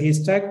needle in the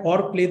haystack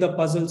or play the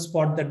puzzle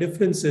spot. The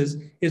difference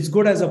is it's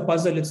good as a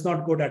puzzle, it's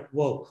not good at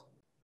work.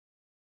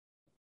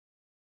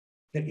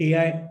 The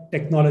AI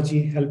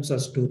technology helps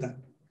us do that.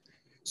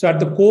 So at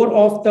the core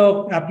of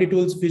the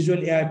Applitools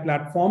Visual AI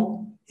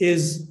platform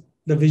is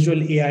the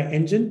Visual AI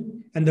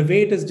engine. And the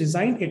way it is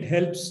designed, it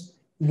helps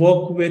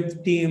work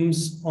with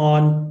teams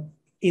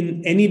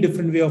in any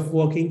different way of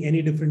working,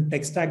 any different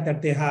tech stack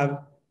that they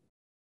have.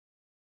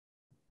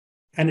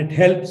 And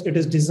it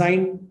is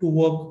designed to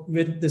work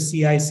with the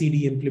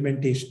CI/CD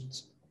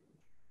implementations.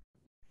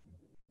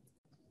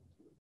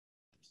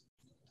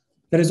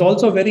 There is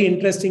also a very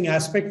interesting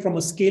aspect from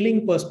a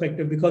scaling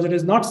perspective because it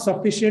is not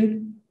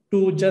sufficient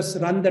to just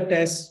run the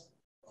tests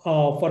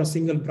for a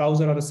single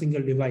browser or a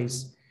single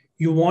device.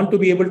 You want to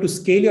be able to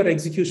scale your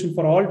execution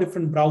for all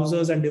different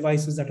browsers and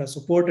devices that are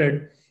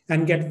supported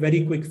and get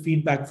very quick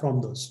feedback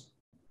from those.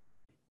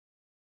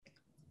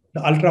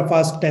 The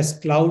ultra-fast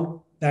test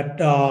cloud that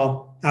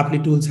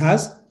Applitools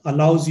has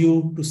allows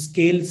you to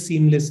scale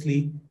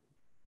seamlessly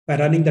by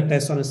running the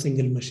tests on a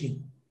single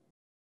machine.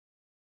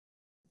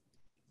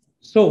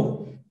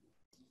 So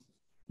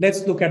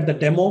let's look at the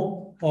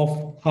demo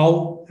of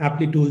how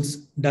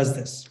Applitools does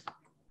this.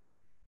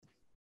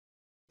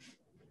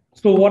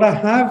 So what I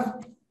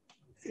have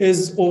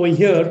is over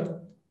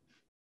here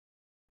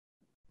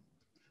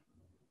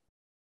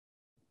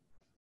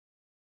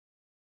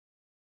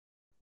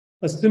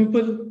a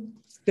simple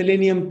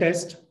Selenium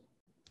test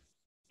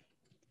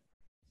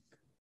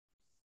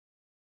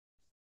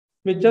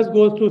which just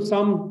goes through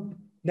some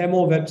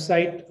demo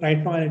website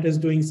right now and it is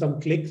doing some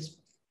clicks.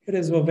 It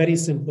is a very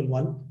simple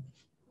one.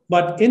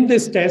 But in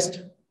this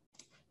test,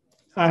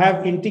 I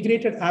have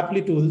integrated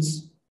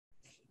Applitools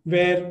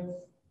where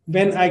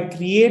when I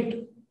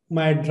create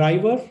my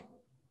driver,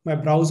 my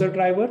browser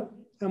driver,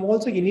 I'm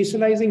also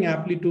initializing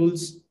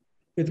Applitools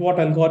with what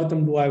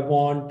algorithm do I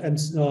want and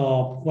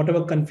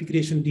whatever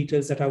configuration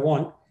details that I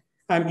want.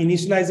 I'm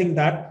initializing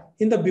that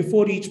in the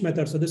before each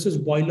method. So this is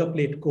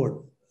boilerplate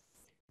code.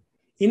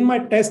 In my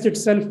test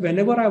itself,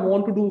 whenever I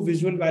want to do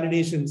visual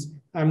validations,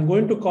 I'm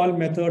going to call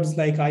methods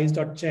like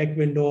eyes.check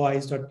window,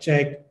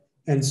 eyes.check,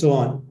 and so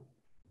on.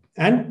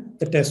 And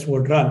the test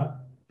would run.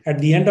 At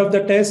the end of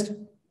the test,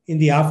 in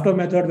the after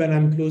method, when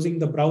I'm closing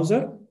the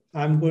browser,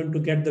 I'm going to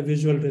get the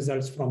visual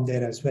results from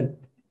there as well.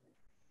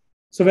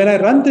 So when I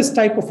run this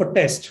type of a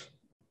test,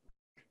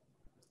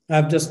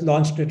 I've just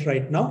launched it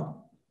right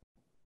now.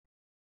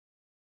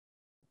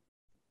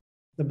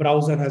 The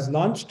browser has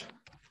launched.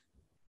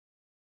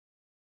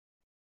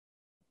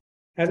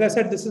 As I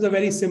said, this is a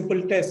very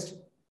simple test,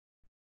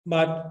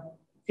 but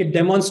it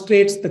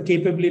demonstrates the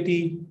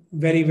capability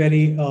very,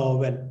 very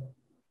well.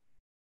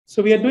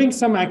 So we are doing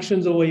some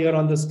actions over here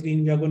on the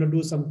screen. We are going to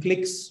do some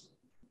clicks.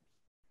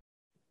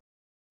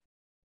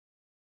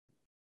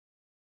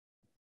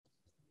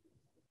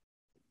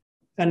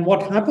 And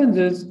what happens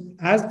is,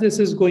 as this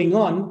is going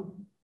on,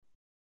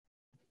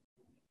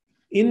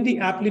 in the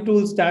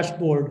Applitools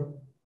dashboard,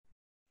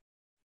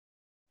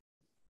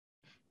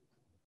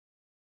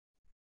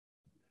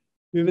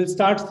 we will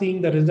start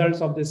seeing the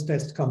results of this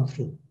test come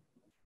through.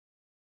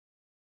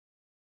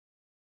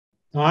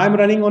 Now I'm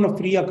running on a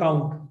free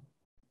account.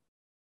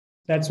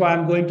 That's why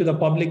I'm going to the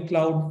public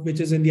cloud, which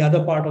is in the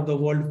other part of the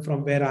world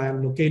from where I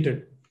am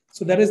located.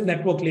 So there is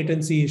network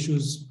latency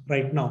issues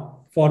right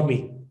now for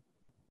me.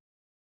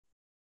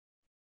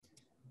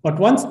 But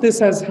once this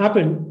has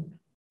happened,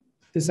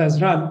 this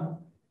has run,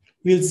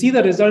 we'll see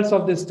the results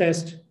of this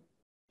test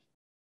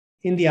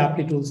in the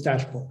Applitools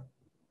dashboard.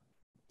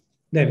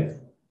 There we go.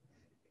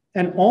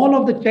 And all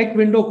of the check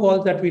window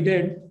calls that we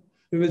did,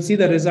 we will see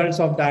the results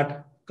of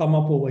that come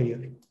up over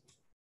here.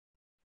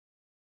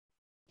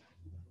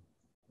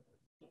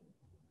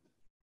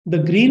 The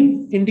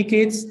green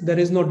indicates there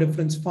is no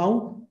difference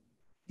found.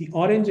 The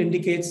orange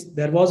indicates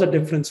there was a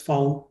difference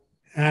found.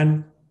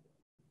 And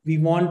we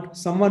want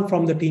someone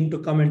from the team to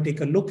come and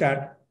take a look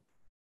at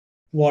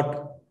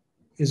what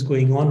is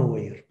going on over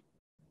here.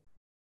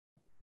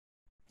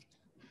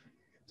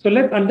 So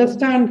let's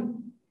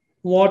understand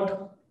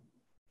how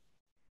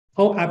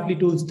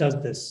Applitools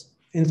does this.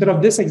 Instead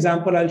of this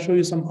example, I'll show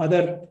you some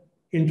other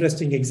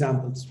interesting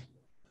examples.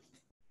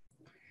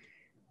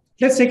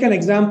 Let's take an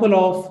example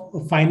of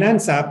a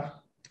finance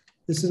app.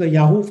 This is a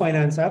Yahoo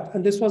Finance app,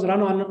 and this was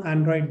run on an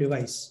Android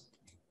device.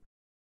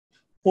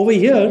 Over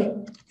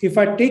here, if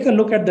I take a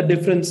look at the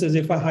differences,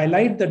 if I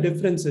highlight the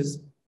differences,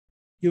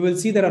 you will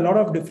see there are a lot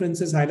of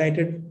differences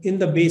highlighted in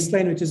the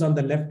baseline, which is on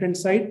the left-hand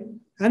side,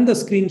 and the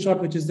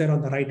screenshot, which is there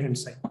on the right-hand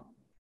side.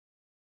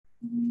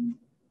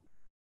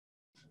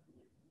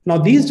 Now,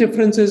 these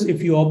differences,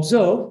 if you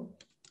observe,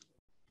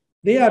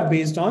 they are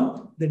based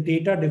on the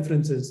data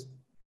differences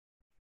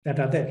that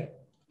are there.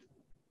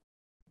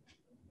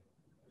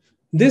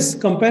 This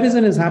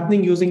comparison is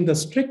happening using the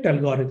strict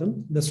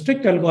algorithm. The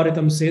strict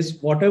algorithm says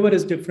whatever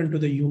is different to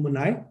the human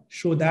eye,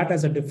 show that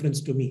as a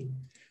difference to me.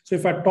 So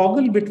if I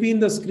toggle between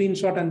the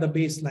screenshot and the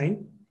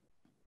baseline,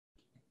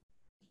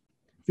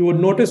 you would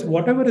notice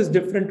whatever is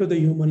different to the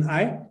human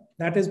eye,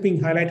 that is being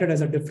highlighted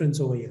as a difference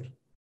over here.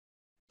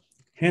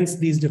 Hence,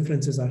 these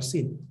differences are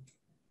seen.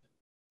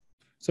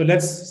 So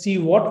let's see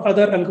what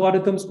other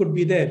algorithms could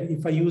be there.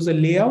 If I use a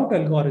layout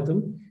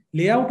algorithm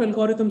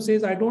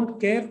says, I don't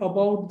care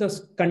about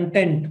the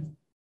content.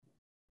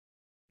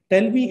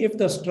 Tell me if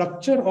the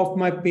structure of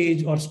my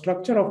page or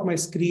structure of my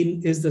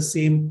screen is the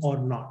same or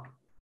not.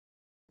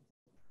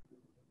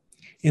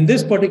 In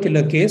this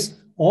particular case,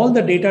 all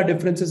the data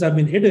differences have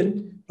been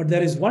hidden, but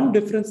there is one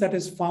difference that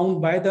is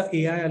found by the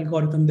AI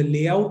algorithm, the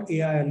layout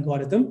AI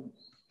algorithm.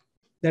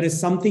 There is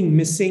something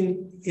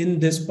missing in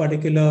this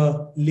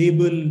particular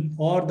label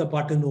or the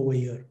button over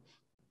here.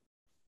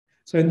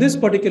 So in this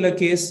particular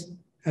case,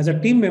 as a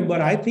team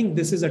member, I think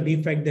this is a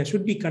defect. There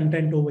should be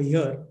content over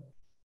here.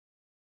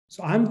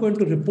 So I'm going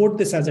to report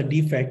this as a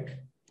defect.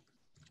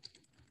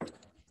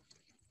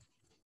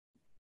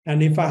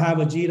 And if I have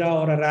a Jira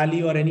or a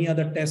Rally or any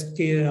other test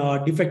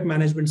defect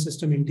management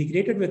system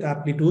integrated with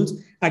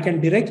Applitools, I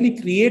can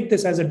directly create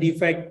this as a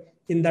defect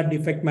in that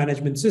defect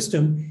management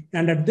system.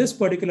 And at this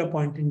particular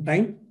point in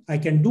time, I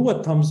can do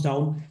a thumbs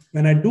down.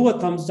 When I do a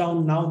thumbs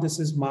down, now this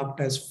is marked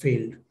as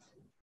failed.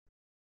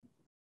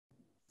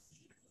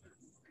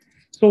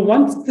 So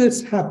once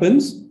this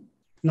happens,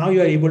 now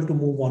you are able to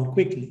move on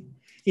quickly.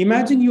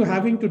 Imagine you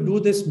having to do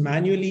this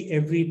manually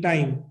every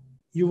time.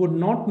 You would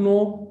not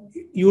know,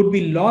 you would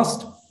be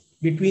lost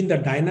between the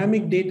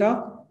dynamic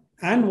data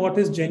and what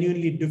is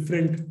genuinely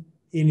different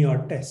in your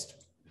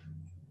test,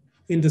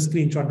 in the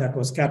screenshot that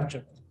was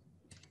captured.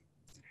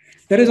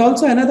 There is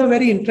also another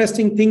very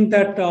interesting thing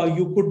that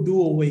you could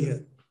do over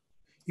here.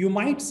 You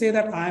might say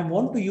that I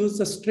want to use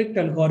the strict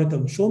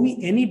algorithm. Show me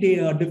any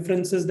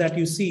differences that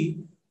you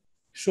see,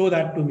 show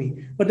that to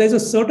me. But there's a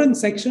certain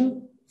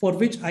section for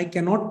which I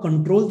cannot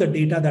control the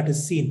data that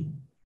is seen.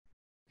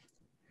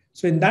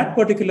 So in that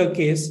particular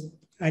case,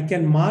 I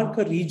can mark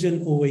a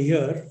region over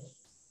here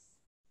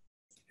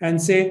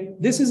and say,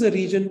 this is a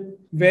region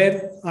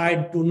where I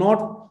do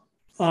not,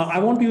 I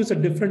want to use a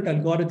different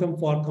algorithm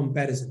for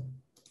comparison.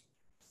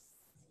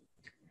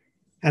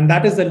 And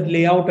that is the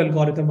layout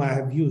algorithm I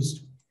have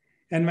used.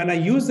 And when I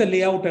use the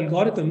layout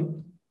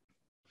algorithm,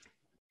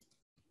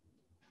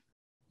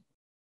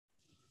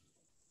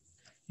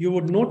 you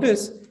would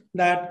notice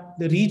that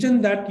the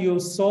region that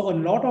you saw a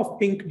lot of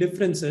pink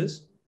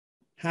differences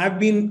have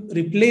been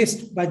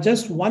replaced by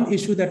just one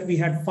issue that we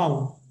had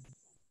found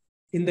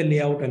in the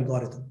layout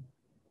algorithm.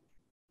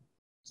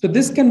 So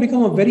this can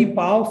become a very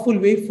powerful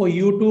way for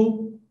you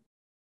to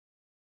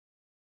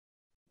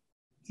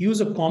use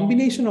a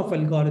combination of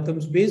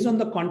algorithms based on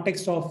the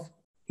context of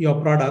your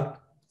product,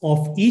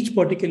 of each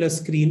particular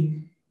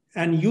screen,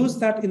 and use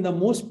that in the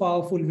most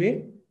powerful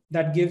way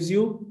that gives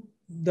you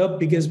the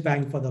biggest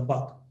bang for the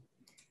buck.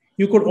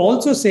 You could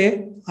also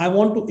say, I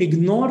want to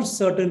ignore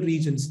certain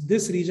regions.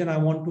 This region I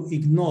want to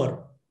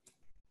ignore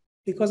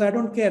because I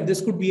don't care. This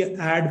could be an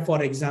ad,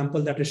 for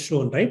example, that is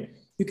shown, right?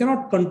 You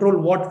cannot control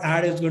what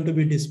ad is going to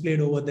be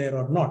displayed over there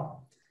or not.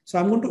 So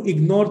I'm going to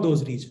ignore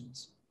those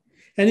regions.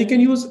 And you can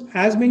use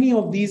as many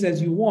of these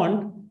as you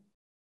want.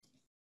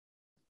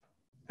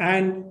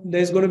 And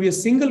there's going to be a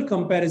single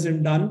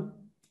comparison done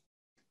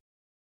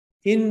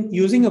in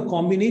using a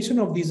combination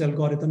of these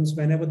algorithms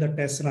whenever the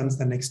test runs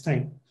the next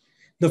time.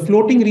 The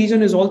floating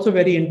region is also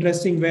very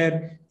interesting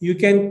where you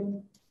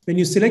can, when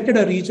you selected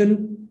a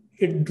region,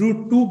 it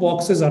drew two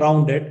boxes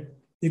around it.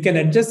 You can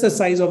adjust the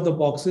size of the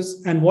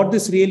boxes. And what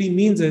this really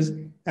means is,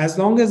 as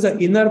long as the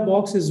inner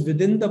box is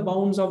within the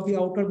bounds of the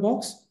outer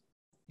box,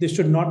 this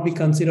should not be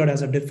considered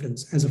as a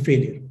difference, as a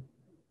failure.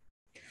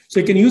 So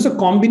you can use a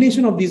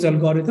combination of these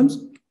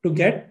algorithms to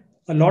get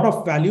a lot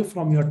of value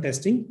from your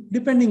testing,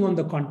 depending on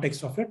the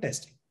context of your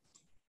testing.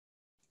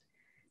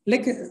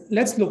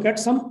 Let's look at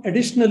some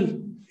additional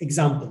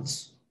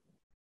examples.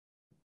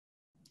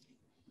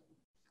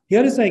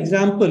 Here is an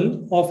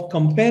example of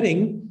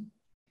comparing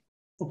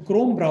a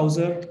Chrome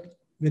browser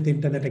with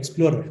Internet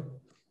Explorer.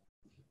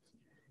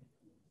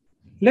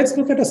 Let's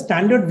look at a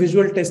standard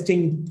visual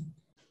testing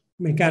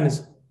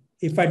mechanism.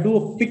 If I do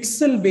a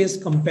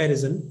pixel-based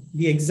comparison,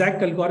 the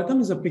exact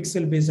algorithm is a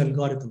pixel-based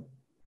algorithm.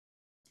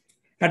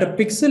 At a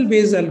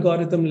pixel-based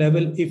algorithm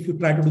level, if you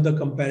try to do the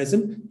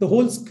comparison, the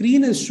whole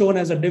screen is shown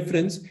as a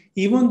difference,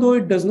 even though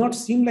it does not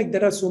seem like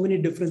there are so many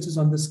differences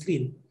on the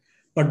screen.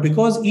 But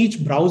because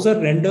each browser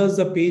renders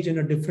the page in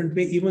a different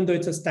way, even though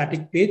it's a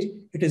static page,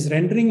 it is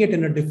rendering it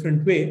in a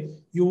different way.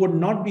 You would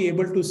not be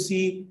able to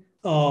see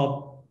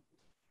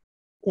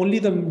only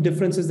the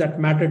differences that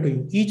matter to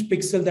you. Each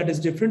pixel that is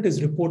different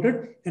is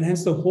reported, and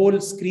hence the whole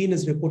screen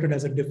is reported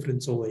as a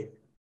difference over here.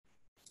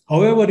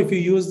 However, if you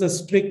use the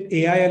strict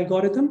AI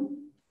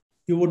algorithm,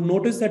 you would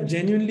notice that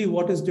genuinely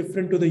what is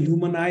different to the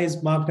human eye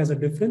is marked as a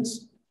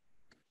difference.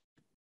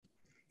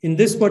 In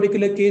this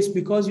particular case,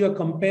 because you are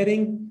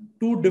comparing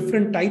two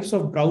different types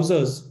of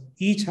browsers,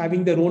 each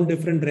having their own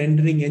different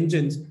rendering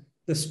engines,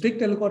 the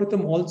strict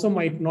algorithm also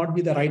might not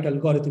be the right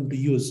algorithm to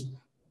use.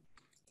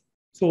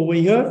 So over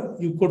here,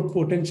 you could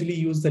potentially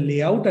use the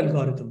layout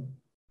algorithm.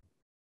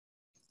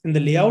 And the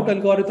layout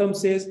algorithm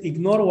says,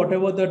 ignore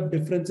whatever the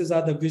differences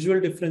are, the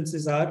visual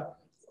differences are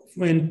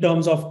in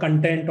terms of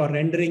content or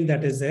rendering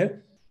that is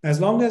there. As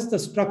long as the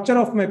structure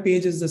of my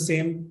page is the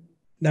same,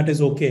 that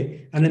is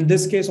okay. And in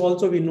this case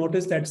also, we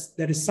notice that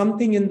there is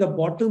something in the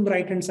bottom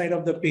right-hand side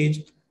of the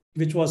page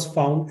which was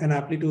found, and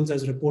Applitools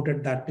has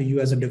reported that to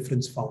you as a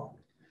difference found.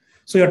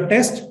 So your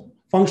test,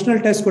 functional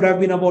test could have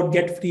been about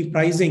get free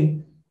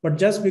pricing, but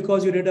just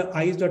because you did an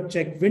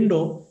eyes.check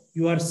window,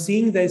 you are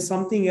seeing there is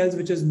something else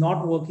which is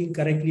not working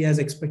correctly as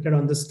expected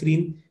on the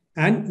screen,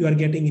 and you are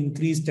getting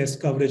increased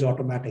test coverage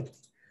automatically.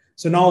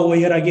 So now over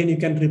here, again, you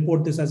can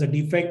report this as a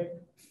defect,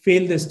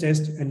 fail this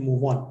test, and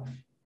move on.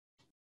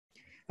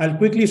 I'll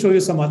quickly show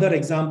you some other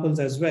examples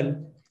as well.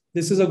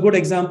 This is a good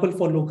example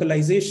for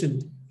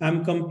localization.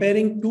 I'm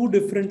comparing two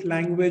different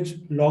language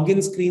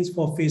login screens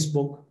for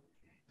Facebook.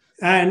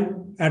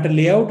 And at a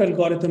layout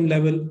algorithm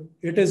level,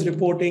 it is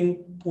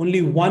reporting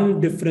only one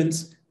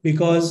difference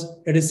because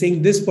it is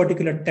saying this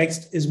particular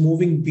text is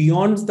moving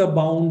beyond the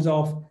bounds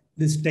of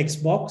this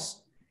text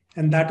box.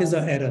 And that is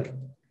an error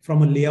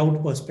from a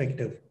layout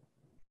perspective.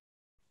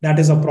 That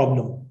is a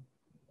problem.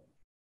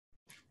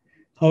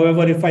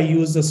 However, if I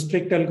use the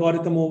strict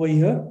algorithm over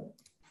here,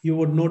 you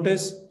would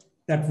notice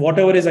that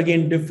whatever is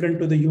again different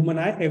to the human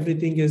eye,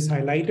 everything is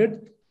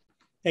highlighted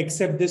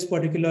except this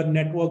particular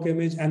network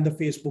image and the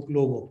Facebook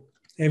logo.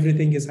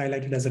 Everything is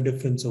highlighted as a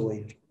difference over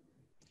here.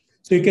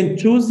 So you can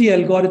choose the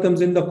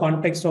algorithms in the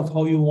context of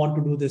how you want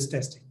to do this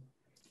testing.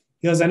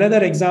 Here's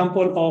another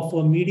example of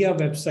a media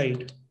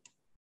website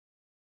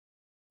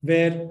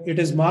where it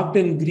is marked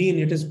in green.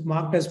 It is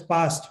marked as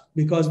passed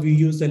because we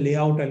use the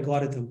layout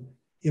algorithm.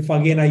 If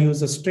again I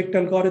use a strict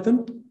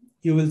algorithm,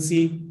 you will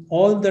see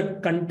all the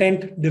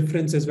content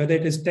differences, whether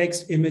it is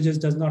text, images,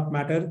 does not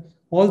matter.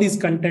 All these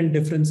content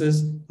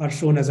differences are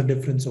shown as a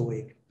difference over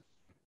here.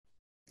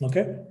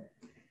 Okay.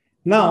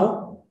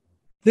 Now,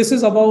 this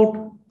is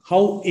about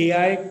how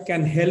AI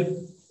can help,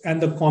 and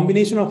the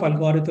combination of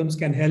algorithms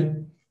can help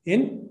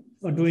in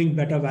doing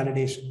better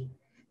validation.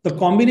 The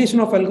combination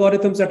of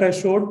algorithms that I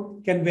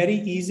showed can very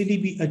easily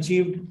be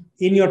achieved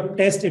in your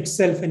test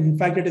itself. And in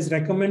fact, it is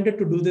recommended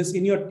to do this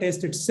in your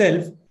test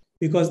itself,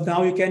 because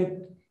now you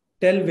can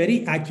tell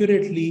very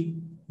accurately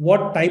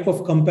what type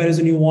of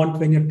comparison you want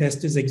when your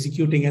test is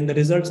executing, and the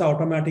results are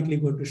automatically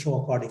going to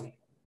show accordingly.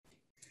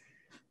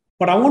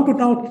 But I want to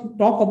now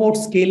talk about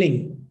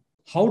scaling.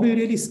 How do you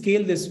really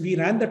scale this? We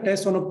ran the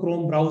test on a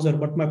Chrome browser,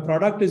 but my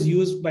product is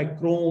used by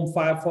Chrome,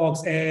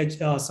 Firefox, Edge,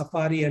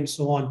 Safari, and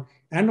so on,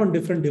 and on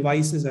different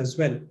devices as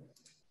well.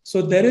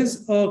 So there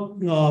is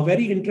a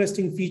very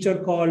interesting feature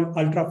called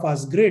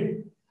ultra-fast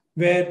grid,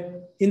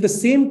 where in the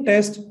same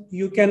test,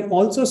 you can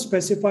also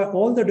specify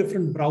all the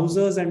different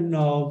browsers and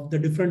the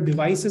different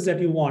devices that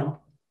you want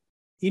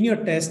in your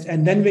test.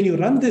 And then when you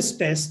run this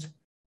test,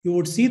 you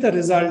would see the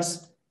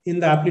results in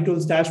the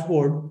Applitools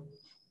dashboard,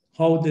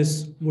 how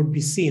this would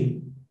be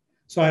seen.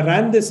 So I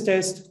ran this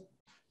test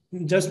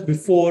just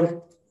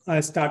before I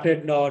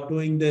started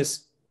doing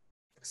this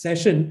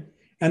session.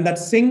 And that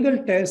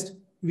single test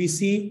we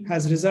see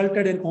has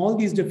resulted in all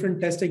these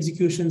different test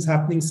executions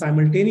happening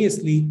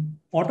simultaneously,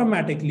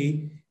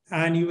 automatically.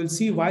 And you will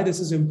see why this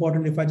is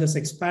important. If I just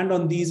expand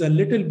on these a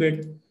little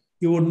bit,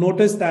 you would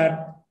notice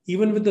that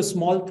even with the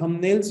small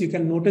thumbnails, you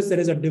can notice there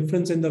is a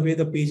difference in the way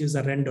the pages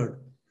are rendered.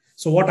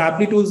 So what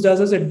Applitools does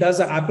is it does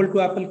an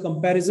apple-to-apple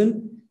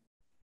comparison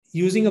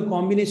using a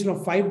combination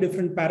of 5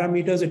 different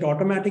parameters. It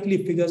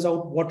automatically figures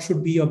out what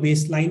should be your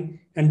baseline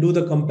and do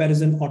the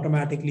comparison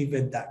automatically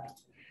with that.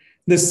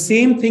 The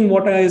same thing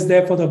what is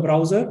there for the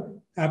browser.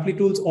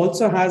 Applitools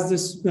also has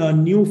this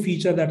new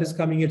feature that is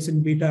coming. It's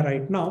in beta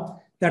right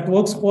now that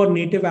works for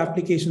native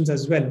applications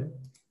as well.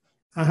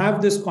 I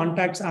have this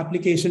contacts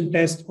application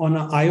test on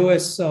an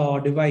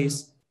iOS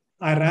device.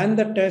 I ran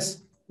the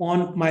test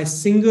on my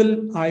single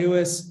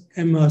iOS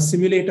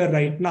simulator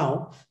right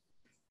now.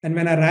 And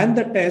when I ran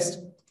the test,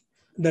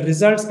 the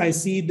results I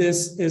see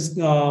this is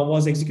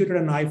was executed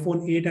on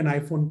iPhone 8 and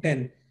iPhone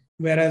 10,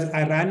 whereas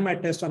I ran my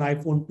test on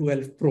iPhone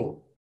 12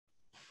 Pro.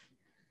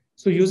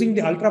 So using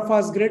the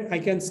ultra-fast grid, I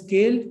can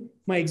scale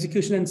my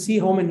execution and see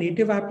how my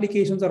native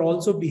applications are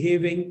also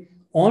behaving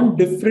on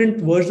different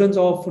versions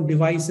of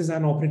devices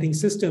and operating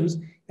systems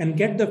and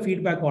get the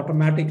feedback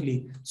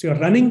automatically. So you're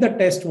running the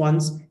test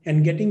once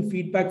and getting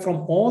feedback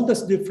from all the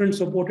different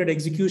supported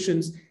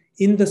executions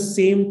in the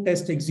same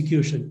test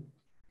execution.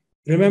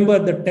 Remember,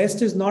 the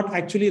test is not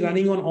actually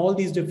running on all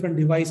these different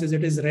devices.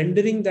 It is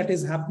rendering that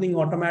is happening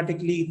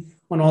automatically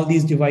on all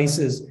these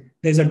devices.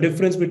 There's a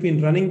difference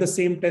between running the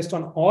same test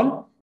on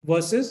all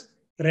versus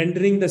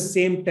rendering the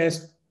same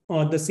test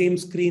or the same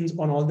screens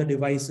on all the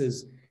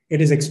devices.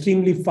 It is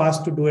extremely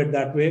fast to do it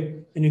that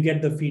way, and you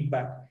get the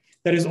feedback.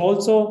 There is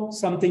also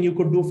something you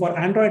could do for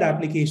Android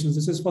applications.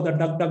 This is for the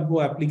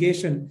DuckDuckGo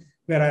application,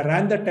 where I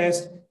ran the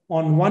test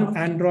on one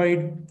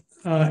Android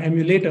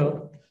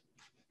emulator.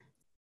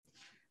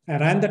 I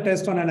ran the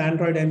test on an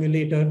Android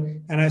emulator,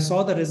 and I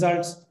saw the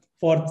results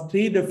for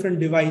 3 different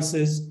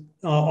devices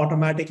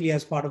automatically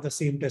as part of the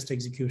same test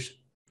execution.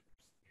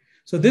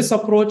 So this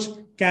approach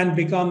can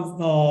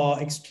become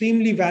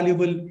extremely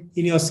valuable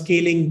in your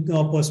scaling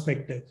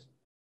perspective.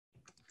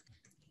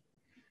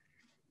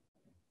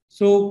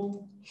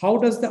 So how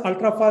does the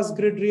ultra-fast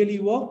grid really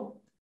work?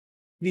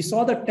 We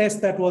saw the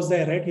test that was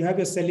there, right? You have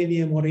your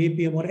Selenium or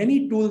APM or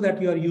any tool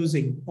that you are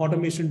using,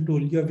 automation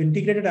tool. You have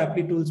integrated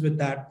Applitools with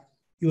that.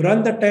 You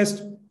run the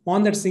test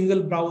on that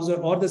single browser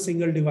or the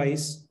single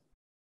device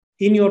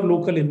in your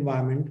local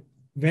environment.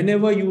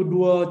 Whenever you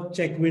do a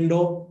check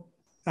window,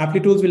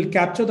 Applitools will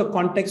capture the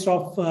context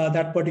of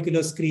that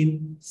particular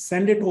screen,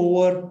 send it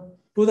over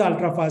to the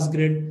ultra-fast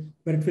grid,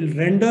 where it will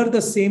render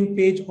the same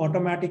page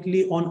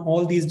automatically on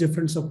all these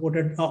different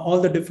supported, all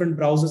the different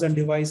browsers and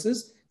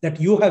devices that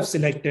you have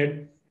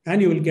selected,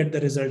 and you will get the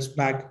results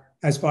back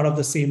as part of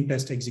the same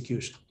test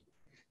execution.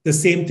 The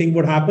same thing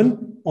would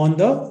happen on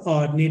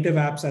the native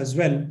apps as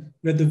well,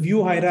 where the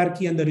view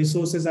hierarchy and the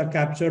resources are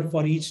captured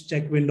for each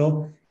check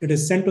window. It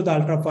is sent to the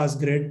ultra-fast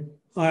grid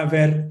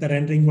where the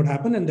rendering would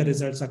happen and the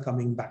results are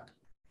coming back.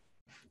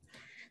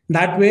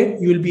 That way,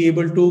 you will be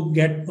able to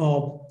get,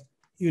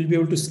 you'll be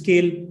able to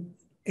scale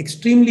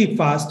extremely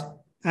fast,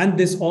 and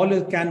this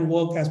all can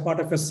work as part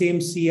of a same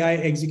CI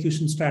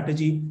execution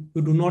strategy.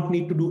 You do not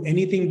need to do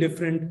anything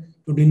different.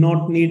 You do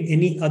not need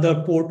any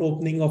other port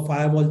opening or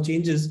firewall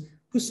changes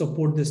to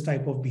support this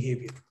type of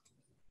behavior.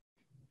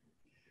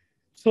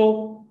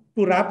 So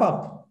to wrap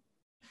up,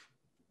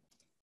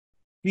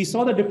 we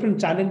saw the different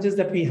challenges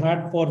that we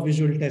had for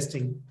visual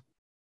testing.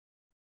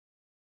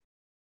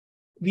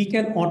 We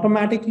can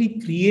automatically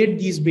create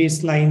these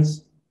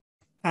baselines,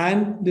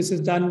 and this is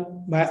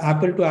done by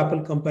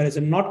apple-to-apple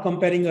comparison, not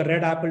comparing a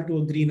red apple to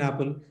a green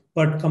apple,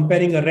 but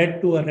comparing a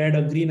red to a red,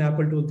 a green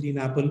apple to a green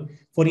apple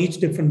for each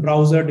different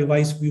browser,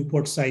 device,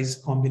 viewport size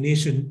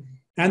combination.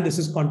 And this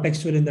is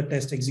contextual in the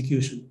test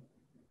execution.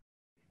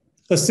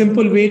 A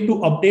simple way to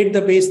update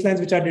the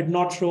baselines, which I did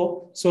not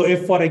show. So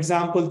if, for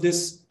example,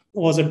 this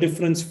was a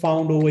difference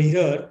found over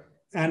here,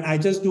 and I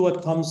just do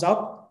a thumbs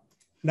up,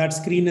 that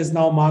screen is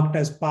now marked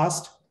as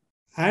passed,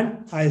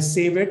 and I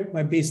save it,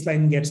 my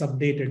baseline gets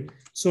updated.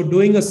 So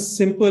doing a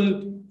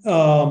simple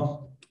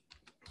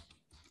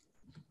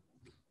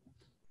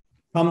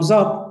thumbs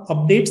up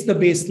updates the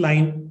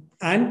baseline,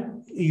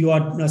 and you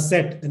are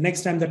set. The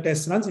next time the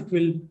test runs, it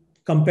will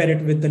compare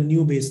it with the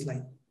new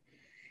baseline.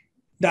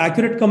 The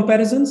accurate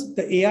comparisons,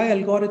 the AI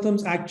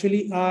algorithms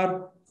actually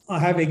have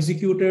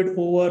executed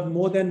over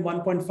more than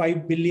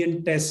 1.5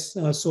 billion tests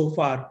so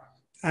far,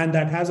 and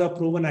that has a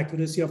proven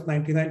accuracy of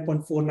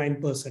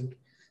 99.49%.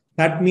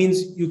 That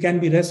means you can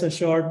be rest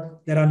assured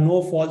there are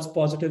no false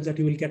positives that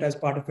you will get as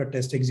part of your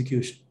test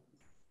execution.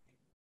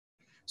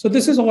 So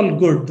this is all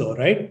good though,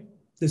 right?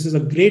 This is a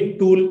great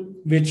tool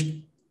which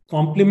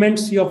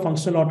complements your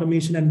functional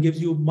automation and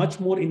gives you much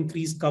more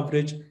increased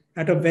coverage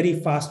at a very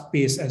fast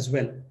pace as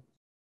well.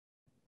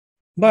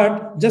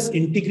 But just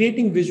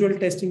integrating visual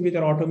testing with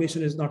your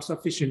automation is not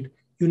sufficient.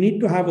 You need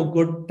to have a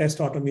good test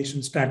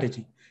automation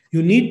strategy.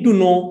 You need to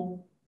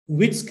know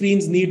which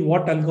screens need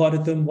what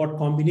algorithm, what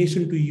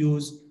combination to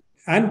use,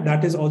 and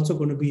that is also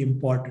going to be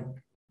important.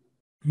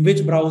 Which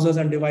browsers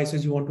and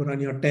devices you want to run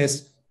your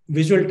tests,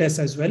 visual tests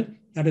as well,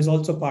 that is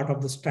also part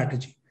of the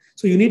strategy.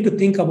 So you need to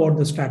think about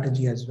the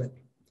strategy as well.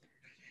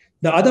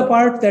 The other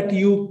part that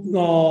you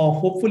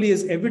hopefully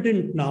is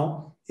evident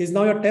now is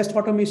now your test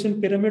automation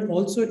pyramid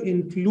also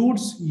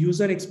includes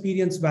user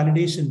experience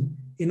validation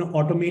in an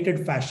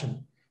automated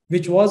fashion,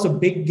 which was a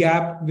big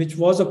gap, which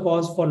was a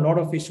cause for a lot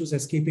of issues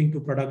escaping to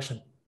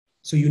production.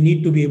 So you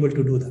need to be able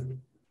to do that.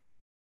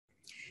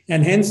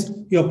 And hence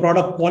your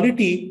product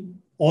quality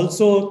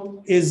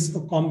also is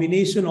a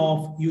combination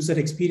of user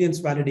experience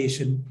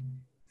validation.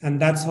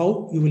 And that's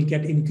how you will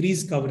get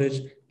increased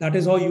coverage. That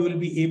is how you will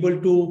be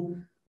able to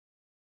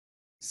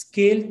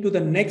scale to the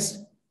next,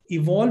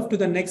 evolve to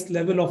the next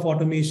level of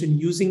automation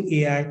using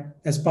AI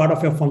as part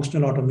of your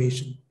functional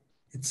automation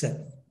itself.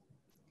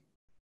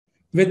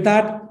 With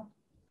that,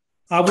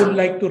 I would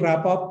like to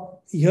wrap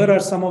up. Here are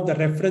some of the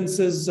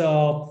references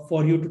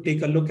for you to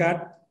take a look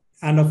at.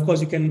 And of course,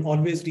 you can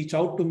always reach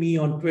out to me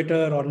on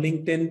Twitter or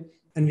LinkedIn,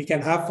 and we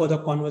can have further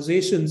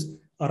conversations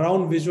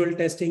around visual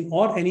testing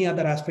or any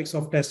other aspects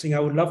of testing. I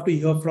would love to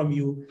hear from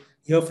you,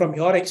 hear from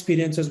your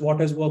experiences, what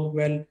has worked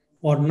well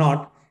or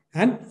not,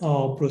 and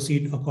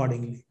proceed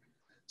accordingly.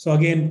 So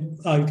again,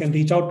 you can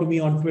reach out to me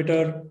on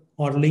Twitter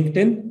or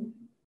LinkedIn.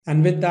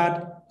 And with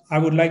that, I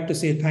would like to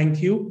say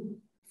thank you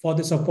for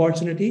this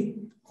opportunity.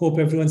 Hope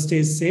everyone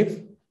stays safe.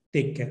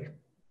 Take care.